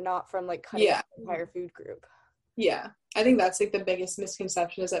altogether, not from like cutting out the entire food group. Yeah, I think that's like the biggest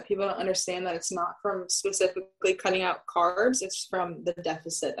misconception is that people don't understand that it's not from specifically cutting out carbs, it's from the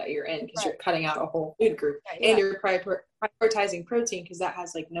deficit that you're in because you're cutting out a whole food group and you're prioritizing protein because that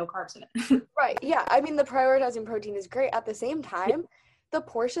has like no carbs in it. I mean the prioritizing protein is great. At the same time, the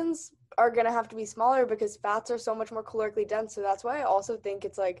portions are going to have to be smaller because fats are so much more calorically dense. So that's why I also think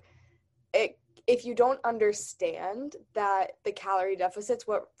it's like, if you don't understand that the calorie deficit's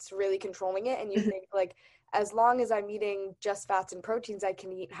what's really controlling it, and you think like, as long as I'm eating just fats and proteins, I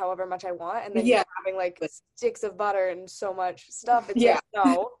can eat however much I want, and then you're having like sticks of butter and so much stuff. It's like,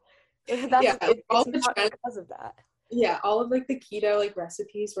 no, it's not because of that. Yeah, all of like the keto like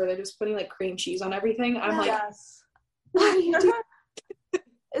recipes where they're just putting like cream cheese on everything. I'm like, what are you doing?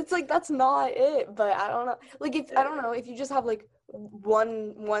 It's like, that's not it. But I don't know. Like, if you just have like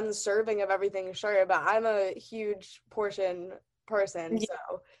one serving of everything, sure. But I'm a huge portion person,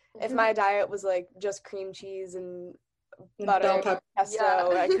 so if my diet was like just cream cheese and butter,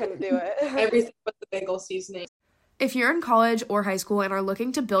 pesto, I couldn't do it. Everything but the bagel seasoning. If you're in college or high school and are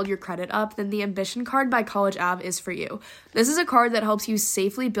looking to build your credit up, then the Ambition Card by College Ave is for you. This is a card that helps you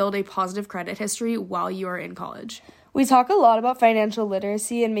safely build a positive credit history while you are in college. We talk a lot about financial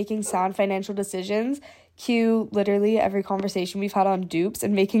literacy and making sound financial decisions. Cue literally every conversation we've had on dupes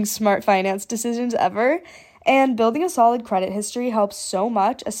and making smart finance decisions ever. And building a solid credit history helps so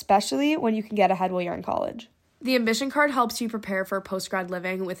much, especially when you can get ahead while you're in college. The Ambition Card helps you prepare for post-grad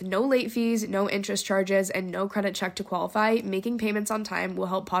living with no late fees, no interest charges, and no credit check to qualify. Making payments on time will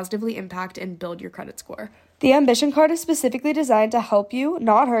help positively impact and build your credit score. The Ambition Card is specifically designed to help you,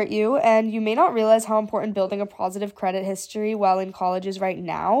 not hurt you, and you may not realize how important building a positive credit history while in college is right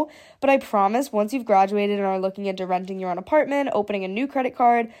now, but I promise once you've graduated and are looking into renting your own apartment, opening a new credit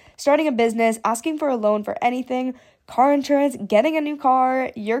card, starting a business, asking for a loan for anything, car insurance, getting a new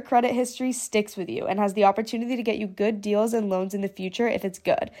car, your credit history sticks with you and has the opportunity to get you good deals and loans in the future if it's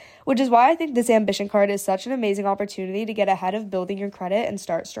good, which is why I think this Ambition Card is such an amazing opportunity to get ahead of building your credit and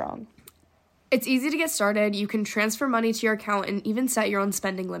start strong. It's easy to get started. You can transfer money to your account and even set your own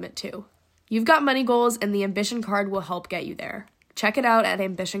spending limit too. You've got money goals, and the Ambition Card will help get you there. Check it out at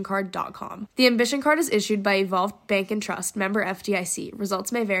ambitioncard.com. The Ambition Card is issued by Evolved Bank and Trust, member FDIC.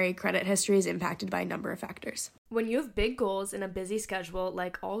 Results may vary. Credit history is impacted by a number of factors. When you have big goals and a busy schedule,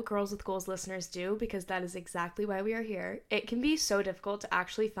 like all Girls with Goals listeners do, because that is exactly why we are here, it can be so difficult to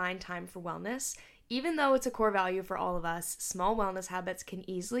actually find time for wellness. Even though it's a core value for all of us, small wellness habits can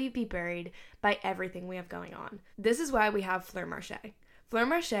easily be buried by everything we have going on. This is why we have Fleur Marché. Fleur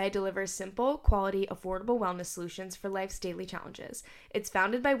Marché delivers simple, quality, affordable wellness solutions for life's daily challenges. It's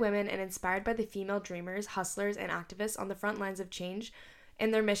founded by women and inspired by the female dreamers, hustlers, and activists on the front lines of change,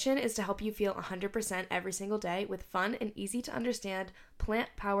 and their mission is to help you feel 100% every single day with fun and easy-to-understand,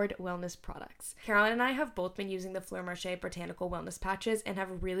 plant-powered wellness products. Caroline and I have both been using the Fleur Marché Botanical Wellness Patches and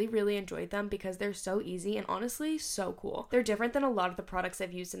have really, really enjoyed them because they're so easy and honestly so cool. They're different than a lot of the products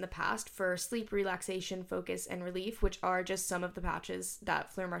I've used in the past for sleep, relaxation, focus, and relief, which are just some of the patches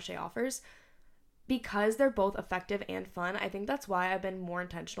that Fleur Marché offers. Because they're both effective and fun, I think that's why I've been more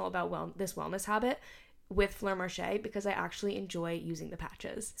intentional about this wellness habit with Fleur Marché, because I actually enjoy using the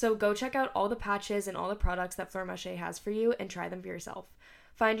patches. So go check out all the patches and all the products that Fleur Marché has for you and try them for yourself.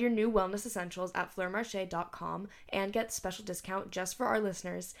 Find your new wellness essentials at fleurmarche.com and get special discount just for our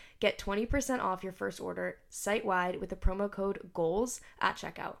listeners. Get 20% off your first order site-wide with the promo code GOALS at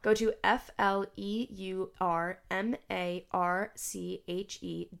checkout. Go to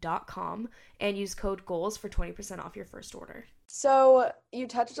fleurmarche.com and use code GOALS for 20% off your first order. So you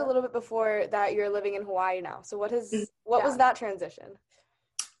touched a little bit before that you're living in Hawaii now. So what was that transition?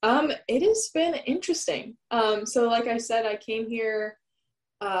 It has been interesting. So like I said, I came here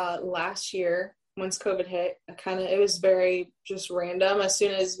last year once COVID hit. It was very just random. As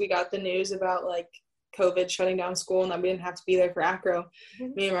soon as we got the news about like COVID shutting down school and that we didn't have to be there for acro,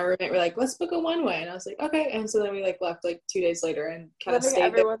 me and my roommate were like, let's book a one-way. And I was like, okay. And so then we like left like 2 days later and kind of stayed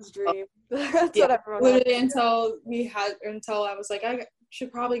everyone's there. Dream. That's yeah, what everyone literally until I was like, I should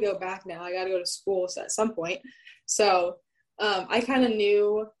probably go back now. I got to go to school at some point. So I kind of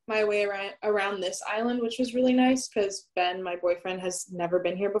knew my way around this island, which was really nice because Ben, my boyfriend, has never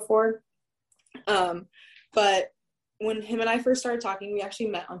been here before. But when him and I first started talking, we actually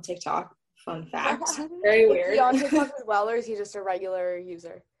met on TikTok. Fun fact. Very weird. Is he on TikTok as well, or is he just a regular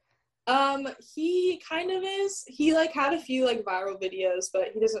user? He kind of is. He like had a few like viral videos, but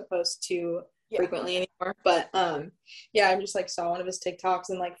he doesn't post too frequently anymore. But I just like saw one of his TikToks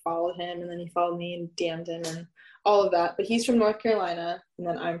and like followed him, and then he followed me and DM'd him and all of that. But he's from North Carolina, and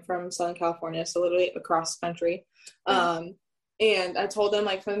then I'm from Southern California, so literally across the country. And I told him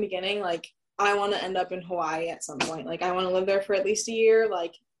like from the beginning, like I want to end up in Hawaii at some point. Like I want to live there for at least a year.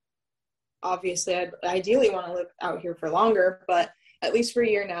 Like obviously I'd ideally want to live out here for longer, but at least for a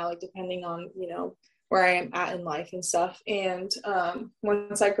year now, like depending on, you know, where I am at in life and stuff. And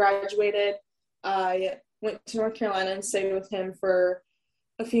once I graduated, I went to North Carolina and stayed with him for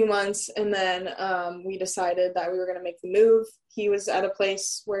a few months, and then we decided that we were going to make the move. He was at a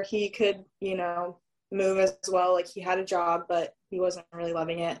place where he could, move as well. Like, he had a job, but he wasn't really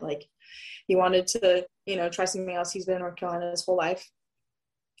loving it. Like, he wanted to, try something else. He's been in North Carolina his whole life.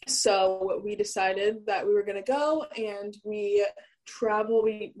 So we decided that we were going to go, and we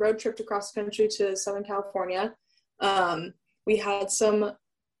road tripped across the country to Southern California. We had some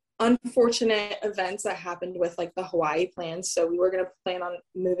unfortunate events that happened with like the Hawaii plans. So we were going to plan on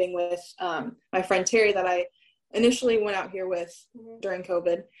moving with my friend Terry that I initially went out here with during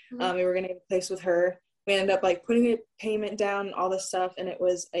COVID. We were going to get a place with her. We ended up like putting a payment down and all this stuff, and it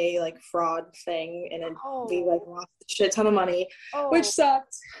was a like fraud thing, and we like lost a shit ton of money, which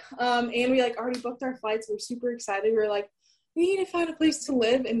sucked. And we like already booked our flights. We were super excited. We were like, we need to find a place to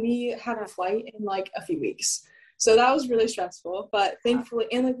live, and we have a flight in like a few weeks. So that was really stressful, but thankfully,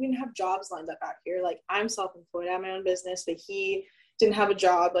 and like we didn't have jobs lined up out here. Like, I'm self-employed, I have my own business, but he didn't have a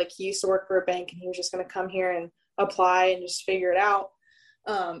job. Like, he used to work for a bank, and he was just going to come here and apply and just figure it out.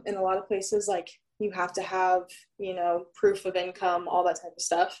 In a lot of places, like, you have to have, proof of income, all that type of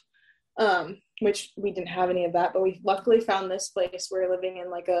stuff, which we didn't have any of that. But we luckily found this place. We're living in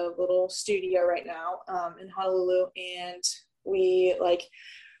like a little studio right now in Honolulu, and we like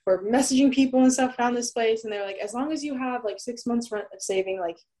were messaging people and stuff, found this place, and they're like, as long as you have like 6 months rent of saving,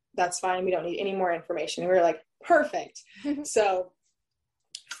 like, that's fine. We don't need any more information. And we were like, perfect. So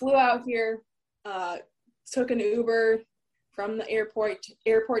flew out here, took an Uber from the airport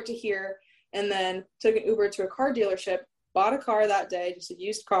to here, and then took an Uber to a car dealership, bought a car that day, just a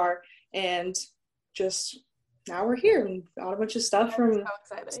used car, and just now we're here and got a bunch of stuff from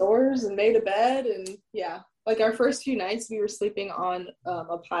stores and made a bed. And yeah, like our first few nights we were sleeping on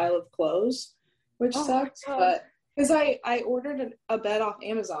a pile of clothes, which sucked. But because I ordered a bed off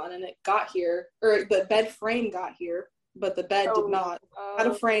Amazon, and it got here, or the bed frame got here, but the bed did not. Had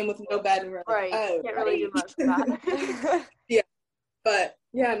a frame with no bed, and we were like, can't really do much with that. Yeah. But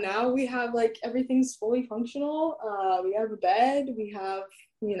yeah, now we have like everything's fully functional. We have a bed, we have,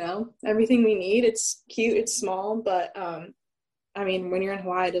 everything we need. It's cute, it's small, but I mean, when you're in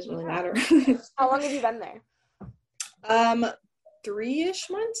Hawaii, it doesn't really matter. How long have you been there? 3-ish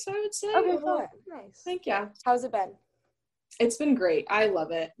months, I would say. Okay, fun. Nice. I think, yeah. How's it been? It's been great. I love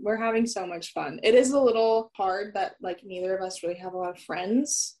it. We're having so much fun. It is a little hard that like neither of us really have a lot of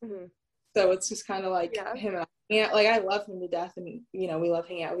friends. So it's just kind of like him and I. Yeah, like I love him to death, and we love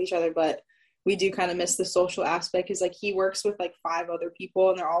hanging out with each other, but we do kind of miss the social aspect, because like he works with like 5 other people,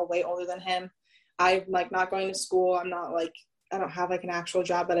 and they're all way older than him. I'm like not going to school. I'm not like, I don't have like an actual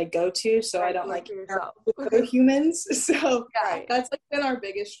job that I go to, so I don't like other humans. So that's like been our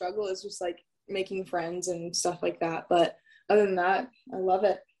biggest struggle, is just like making friends and stuff like that. But other than that, I love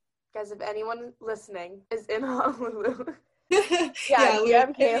it. Guys, if anyone listening is in Honolulu,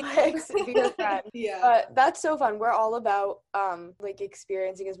 DM CALYX, be a friend. But that's so fun. We're all about like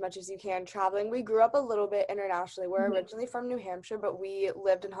experiencing as much as you can, traveling. We grew up a little bit internationally. We're originally from New Hampshire, but we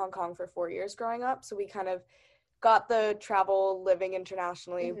lived in Hong Kong for 4 years growing up, so we kind of got the travel, living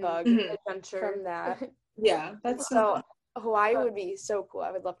internationally bug adventure from that. Yeah, that's so Hawaii would be so cool.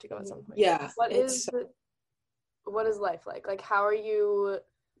 I would love to go at some point. Yeah. What is life like? Like, how are you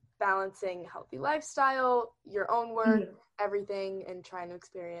balancing healthy lifestyle, your own work, everything, and trying to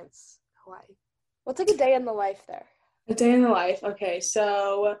experience Hawaii? What's like a day in the life there? A day in the life. Okay,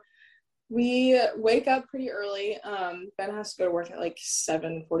 so we wake up pretty early. Ben has to go to work at like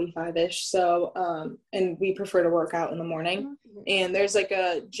 7:45-ish. So, and we prefer to work out in the morning. And there's like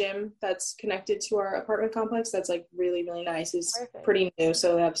a gym that's connected to our apartment complex that's like really, really nice. It's pretty new.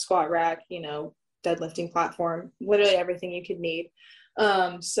 So they have squat rack, deadlifting platform, literally everything you could need.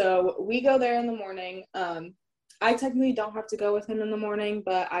 So we go there in the morning. I technically don't have to go with him in the morning,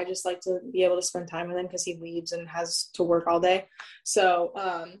 but I just like to be able to spend time with him because he leaves and has to work all day. So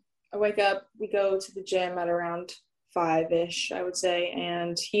I wake up, we go to the gym at around 5-ish, I would say,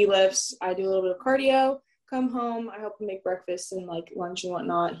 and he lifts. I do a little bit of cardio, come home, I help him make breakfast and like lunch and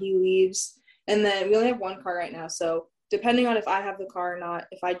whatnot. He leaves, and then we only have one car right now, so depending on if I have the car or not,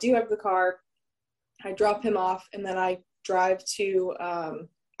 if I do have the car, I drop him off, and then I drive to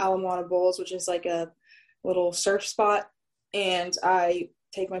Ala Bowls, which is like a little surf spot, and I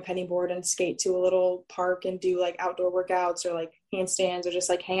take my penny board and skate to a little park and do like outdoor workouts or like handstands or just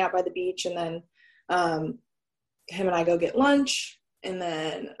like hang out by the beach. And then him and I go get lunch, and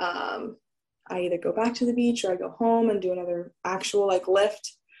then I either go back to the beach or I go home and do another actual like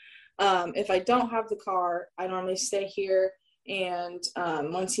lift. If I don't have the car, I normally stay here, and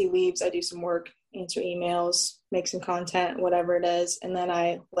once he leaves, I do some work answer emails, make some content, whatever it is. And then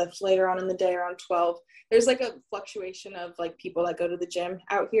I lift later on in the day around 12. There's like a fluctuation of like people that go to the gym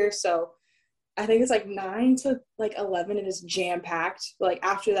out here. So I think it's like 9 to like 11. It is jam packed. Like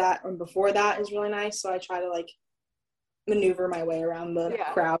after that or before that is really nice. So I try to like maneuver my way around the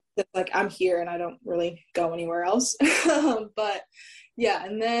crowd. It's like I'm here and I don't really go anywhere else. But yeah,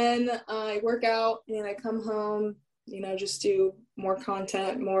 and then I work out and I come home, just do more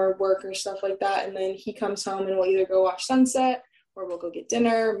content, more work or stuff like that. And then he comes home and we'll either go watch sunset or we'll go get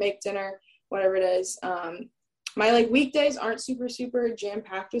dinner, make dinner, whatever it is. My like weekdays aren't super, super jam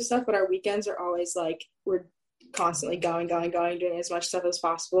packed with stuff, but our weekends are always like, we're constantly going, doing as much stuff as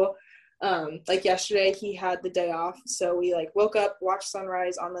possible. Like yesterday he had the day off. So we like woke up, watched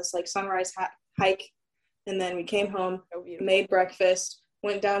sunrise on this like sunrise hike. And then we came home, made breakfast,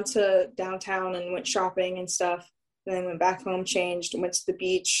 went down to downtown and went shopping and stuff. And then went back home, changed, went to the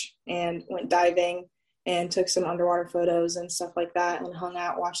beach and went diving and took some underwater photos and stuff like that and hung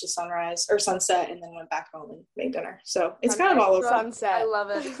out, watched the sunrise or sunset, and then went back home and made dinner. So it's kind of all over. Sunset. I love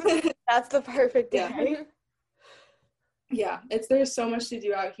it. That's the perfect day. Yeah, there's so much to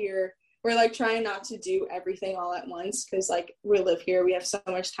do out here. We're like trying not to do everything all at once because like we live here, we have so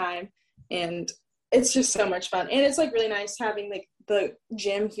much time, and it's just so much fun. And it's like really nice having like the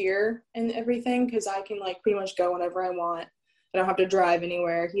gym here and everything because I can like pretty much go whenever I want. I don't have to drive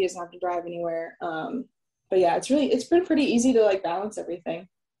anywhere. He doesn't have to drive anywhere. But yeah, it's been pretty easy to like balance everything,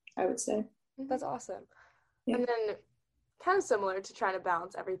 I would say. That's awesome. Yeah. And then kind of similar to trying to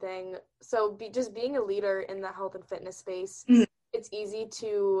balance everything. So just being a leader in the health and fitness space, it's easy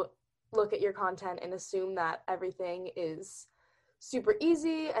to look at your content and assume that everything is super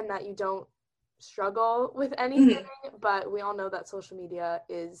easy and that you don't struggle with anything, but we all know that social media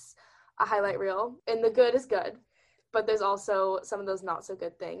is a highlight reel, and the good is good, but there's also some of those not so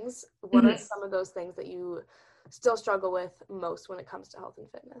good things. What are some of those things that you still struggle with most when it comes to health and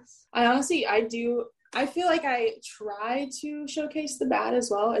fitness? I feel like I try to showcase the bad as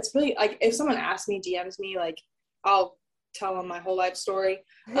well. It's really like if someone asks me, DMs me, like I'll tell them my whole life story.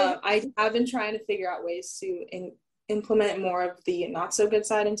 I have been trying to figure out ways to implement more of the not so good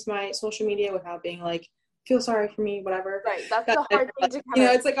side into my social media without being like, feel sorry for me, whatever. Right. That's the hard thing to kind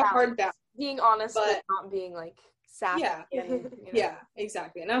of it's like balance. A hard balance. Being honest but not being like sappy. Yeah. Yeah,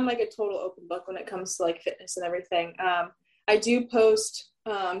 exactly. And I'm like a total open book when it comes to like fitness and everything. I do post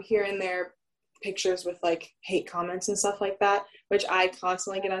here and there pictures with like hate comments and stuff like that, which I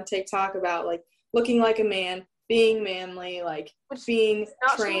constantly get on TikTok about like looking like a man, being manly, like being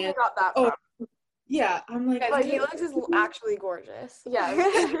not trans. Sure got that from. Yeah, I'm like CALYX is actually gorgeous. Yeah.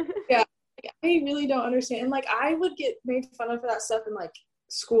 Yeah, I really don't understand. And like I would get made fun of for that stuff in like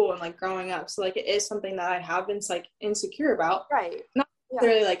school and like growing up. So like it is something that I have been like insecure about. Right. Not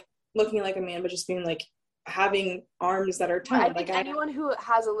necessarily like looking like a man, but just being like having arms that are toned. I think anyone who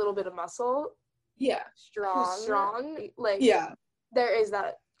has a little bit of muscle, strong, like there is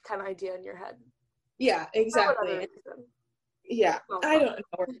that kind of idea in your head. Yeah, exactly. Yeah, I don't know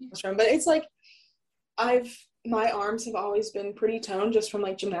where it comes from, but it's like my arms have always been pretty toned just from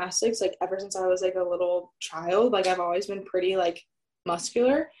like gymnastics, like ever since I was like a little child. Like I've always been pretty like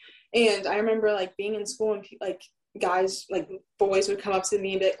muscular, and I remember like being in school and like guys, like boys would come up to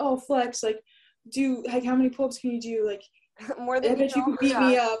me and be like, oh, flex, like do like how many pull-ups can you do, like more than I bet you can beat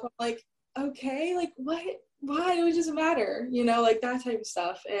me up. I'm like, okay, like what, why, it doesn't matter, like that type of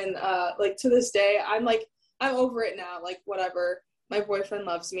stuff. And like to this day I'm over it now, like whatever. My boyfriend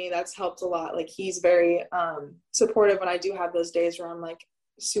loves me. That's helped a lot. Like he's very supportive when I do have those days where I'm like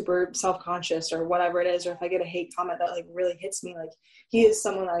super self-conscious or whatever it is, or if I get a hate comment that like really hits me, like he is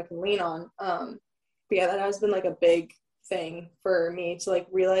someone that I can lean on. But yeah, that has been like a big thing for me to like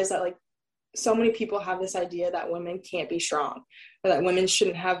realize that like so many people have this idea that women can't be strong or that women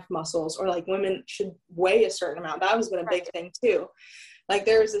shouldn't have muscles or like women should weigh a certain amount. That has been a big thing too. Like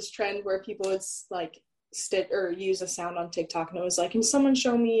there was this trend where people would like stitch or use a sound on TikTok and it was like, can someone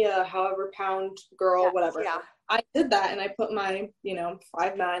show me a however pound girl, whatever. Yeah. I did that and I put my, 5'9",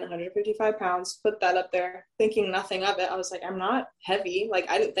 155 pounds, put that up there thinking nothing of it. I was like, I'm not heavy. Like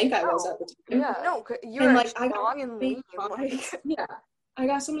I didn't think I was at the time. Yeah. No, you're like, strong and lean. Yeah. I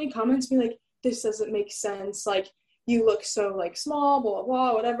got so many comments being like, this doesn't make sense. Like you look so like small, blah, blah,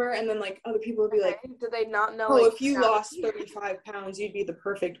 blah, whatever. And then like other people would be like, do they not know? Oh, like, if you lost 35 pounds, you'd be the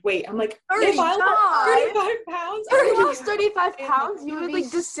perfect weight. I'm like, 35? if I lost 35 pounds, if you lost 35 pounds, you would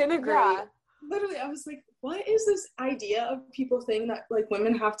like disintegrate. Yeah. Literally, I was like, what is this idea of people saying that like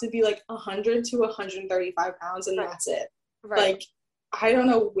women have to be like 100 to 135 pounds and that's it? Right. Like, I don't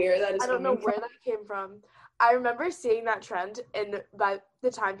know where that is. I don't know where that came from. I remember seeing that trend, and by the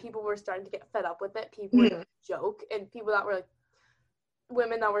time people were starting to get fed up with it, people would joke, and people that were like,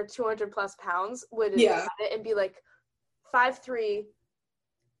 women that were 200 plus pounds would look at it and be like, 5'3",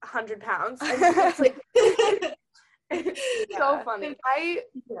 100 pounds. And it's like, it's so funny.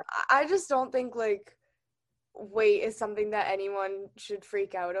 I just don't think, like, weight is something that anyone should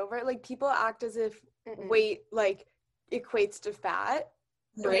freak out over. Like, people act as if weight, like, equates to fat.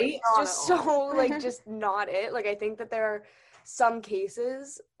 Right? It's just so, like, just not it. Like, I think that there are some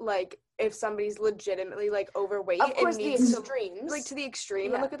cases, like, if somebody's legitimately, like, overweight, of course, it needs the extremes. like, to the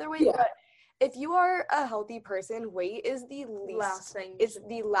extreme and look at their weight. Yeah. But if you are a healthy person, weight is the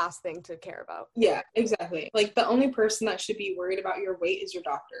last thing to care about. Yeah, exactly. Like, the only person that should be worried about your weight is your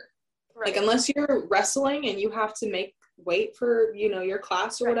doctor. Right. Like, unless you're wrestling and you have to make weight for, you know, your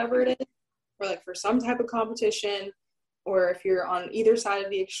class or whatever it is, or, like, for some type of competition, or if you're on either side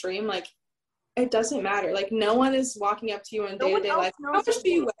of the extreme, like, it doesn't matter. Like, no one is walking up to you in day-to-day life. How much do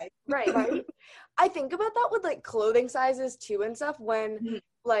you weigh? Right. I think about that with, like, clothing sizes, too, and stuff, when,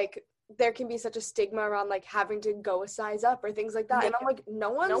 like, there can be such a stigma around, like, having to go a size up or things like that. And I'm like, no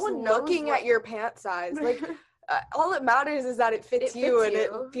one's looking at your pant size. Like, all that matters is that it fits you and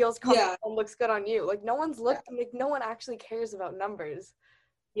it feels comfortable and looks good on you. Like, no one's looking, like, no one actually cares about numbers.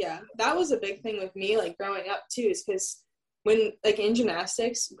 Yeah, that was a big thing with me, like, growing up, too, is because when, like, in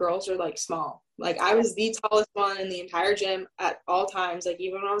gymnastics, girls are, like, small. Like, I was the tallest one in the entire gym at all times. Like,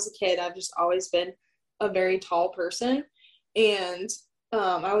 even when I was a kid, I've just always been a very tall person. And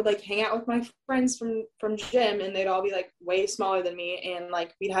I would, like, hang out with my friends from gym, and they'd all be, like, way smaller than me. And,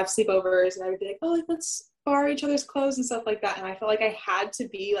 like, we'd have sleepovers, and I would be like, oh, like, let's borrow each other's clothes and stuff like that. And I felt like I had to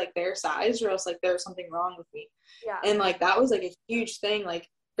be, like, their size, or else, like, there was something wrong with me. Yeah. And, like, that was, like, a huge thing, like,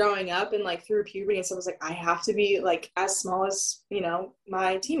 growing up and, like, through puberty and stuff. I was like, I have to be, like, as small as, you know,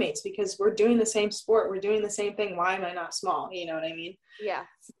 my teammates, because we're doing the same sport, we're doing the same thing. Why am I not small? You know what I mean? Yeah.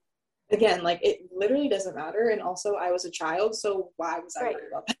 Again, like, it literally doesn't matter. And also, I was a child, so why was I worried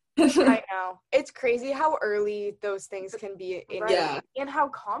about that? I know. It's crazy how early those things can be in and how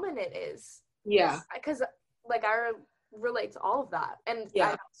common it is. Yeah. Because, like, I relate to all of that, and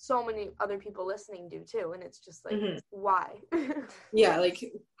I know so many other people listening do too, and it's just like, why? Yeah, like,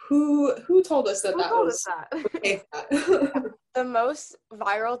 who told us that was okay? The most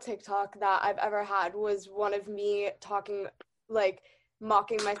viral TikTok that I've ever had was one of me talking, like,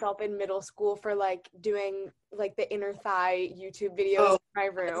 mocking myself in middle school for, like, doing, like, the inner thigh YouTube videos in my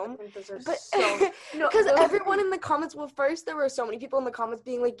room. Because everyone in the comments, well, first there were so many people in the comments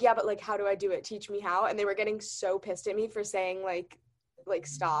being like, yeah, but, like, how do I do it? Teach me how. And they were getting so pissed at me for saying, like,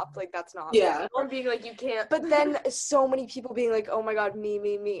 stop, like, that's not or being like, you can't. But then so many people being like, oh my god,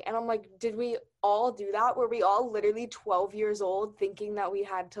 me, and I'm like, did we all do that? Were we all literally 12 years old thinking that we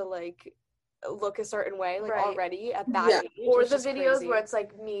had to, like, look a certain way, like, already at that age? Or the videos crazy. Where it's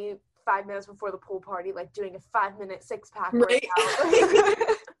like me 5 minutes before the pool party, like, doing a 5-minute six-pack workout.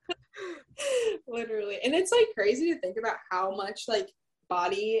 Literally. And it's, like, crazy to think about how much, like,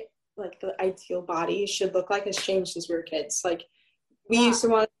 body, like, the ideal body should look like has changed since we were kids. Like, we used to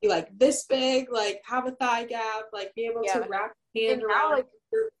want to be, like, this big, like, have a thigh gap, like, be able to wrap your hand around, like,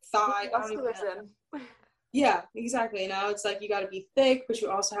 your thigh. Yeah, exactly. Now it's like you got to be thick, but you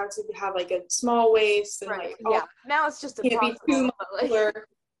also have to have, like, a small waist. And, like, now it's just can't be too muscular.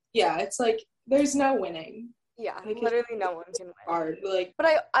 Yeah, it's like there's no winning. Yeah, like, literally no one can win. Hard, like,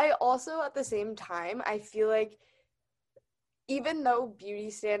 but I also, at the same time, I feel like even though beauty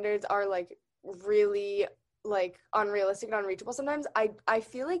standards are, like, really, like, unrealistic and unreachable sometimes, I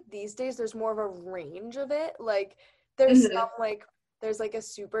feel like these days there's more of a range of it. Like, there's some, like, there's, like, a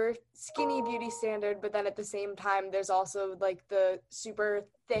super skinny beauty standard, but then at the same time there's also, like, the super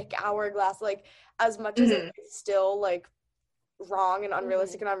thick hourglass. Like, as much as it's still, like, wrong and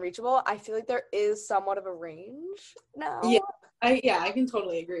unrealistic and unreachable, I feel like there is somewhat of a range now. I can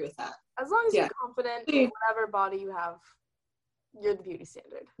totally agree with that. As long as you're confident in whatever body you have, you're the beauty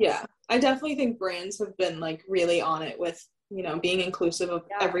standard. Yeah, I definitely think brands have been, like, really on it with, you know, being inclusive of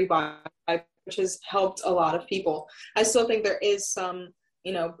every body type, which has helped a lot of people. I still think there is some,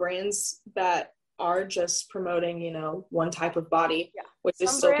 you know, brands that are just promoting, you know, one type of body, which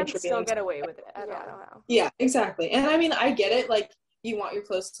is still contributing. Still get away with it. I don't know. Yeah, exactly. And I mean, I get it. Like, you want your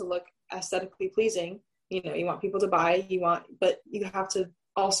clothes to look aesthetically pleasing. You know, you want people to buy. But you have to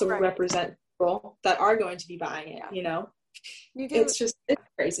also represent people that are going to be buying it. You know, it's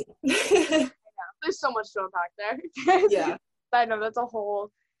crazy. There's so much to unpack there. Yeah. I know that's a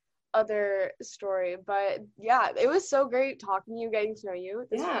whole other story. But yeah, it was so great talking to you, getting to know you.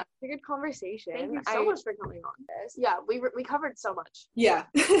 This was a good conversation. Thank you so much for coming on this. Yeah, we covered so much. Yeah.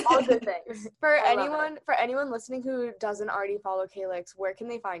 All good things. For anyone listening who doesn't already follow CALYX, where can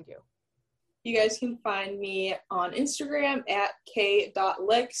they find you? You guys can find me on Instagram at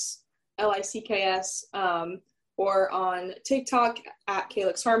k.lyx, L-I-C-K-S, or on TikTok at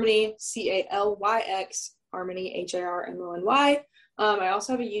CALYX Harmony, CALYX Harmony, HARMONY. I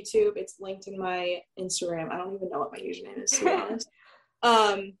also have a YouTube. It's linked in my Instagram. I don't even know what my username is, to be honest.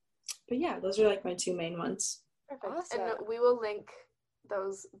 But yeah, those are like my two main ones. Perfect. Awesome. And we will link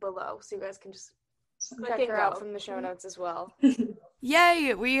those below so you guys can just check her out from the show notes as well.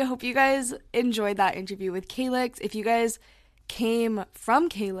 Yay! We hope you guys enjoyed that interview with CALYX. If you guys came from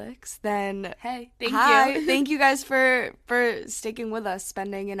CALYX, then hey, thank you. Thank you guys for sticking with us,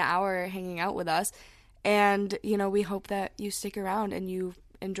 spending an hour hanging out with us. And, we hope that you stick around and you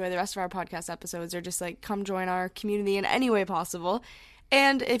enjoy the rest of our podcast episodes, or just come join our community in any way possible.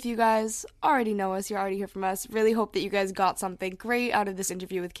 And if you guys already know us, you're already here from us, really hope that you guys got something great out of this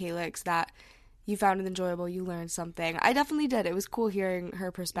interview with CALYX, that you found it enjoyable, you learned something. I definitely did. It was cool hearing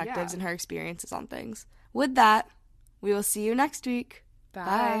her perspectives and her experiences on things. With that, we will see you next week.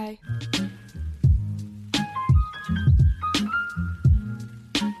 Bye.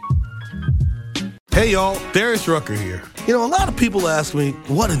 Hey y'all, Darius Rucker here. A lot of people ask me,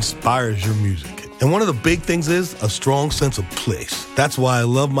 what inspires your music? And one of the big things is a strong sense of place. That's why I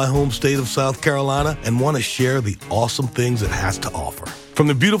love my home state of South Carolina and want to share the awesome things it has to offer. From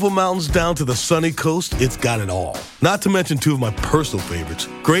the beautiful mountains down to the sunny coast, it's got it all. Not to mention two of my personal favorites,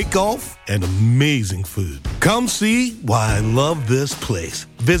 great golf and amazing food. Come see why I love this place.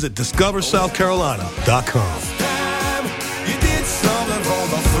 Visit discoversouthcarolina.com.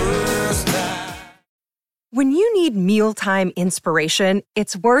 When you need mealtime inspiration,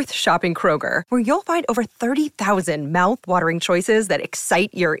 it's worth shopping Kroger, where you'll find over 30,000 mouth-watering choices that excite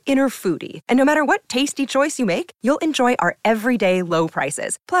your inner foodie. And no matter what tasty choice you make, you'll enjoy our everyday low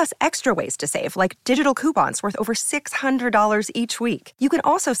prices, plus extra ways to save, like digital coupons worth over $600 each week. You can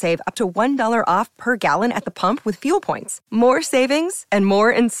also save up to $1 off per gallon at the pump with fuel points. More savings and more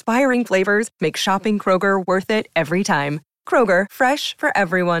inspiring flavors make shopping Kroger worth it every time. Kroger, fresh for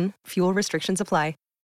everyone. Fuel restrictions apply.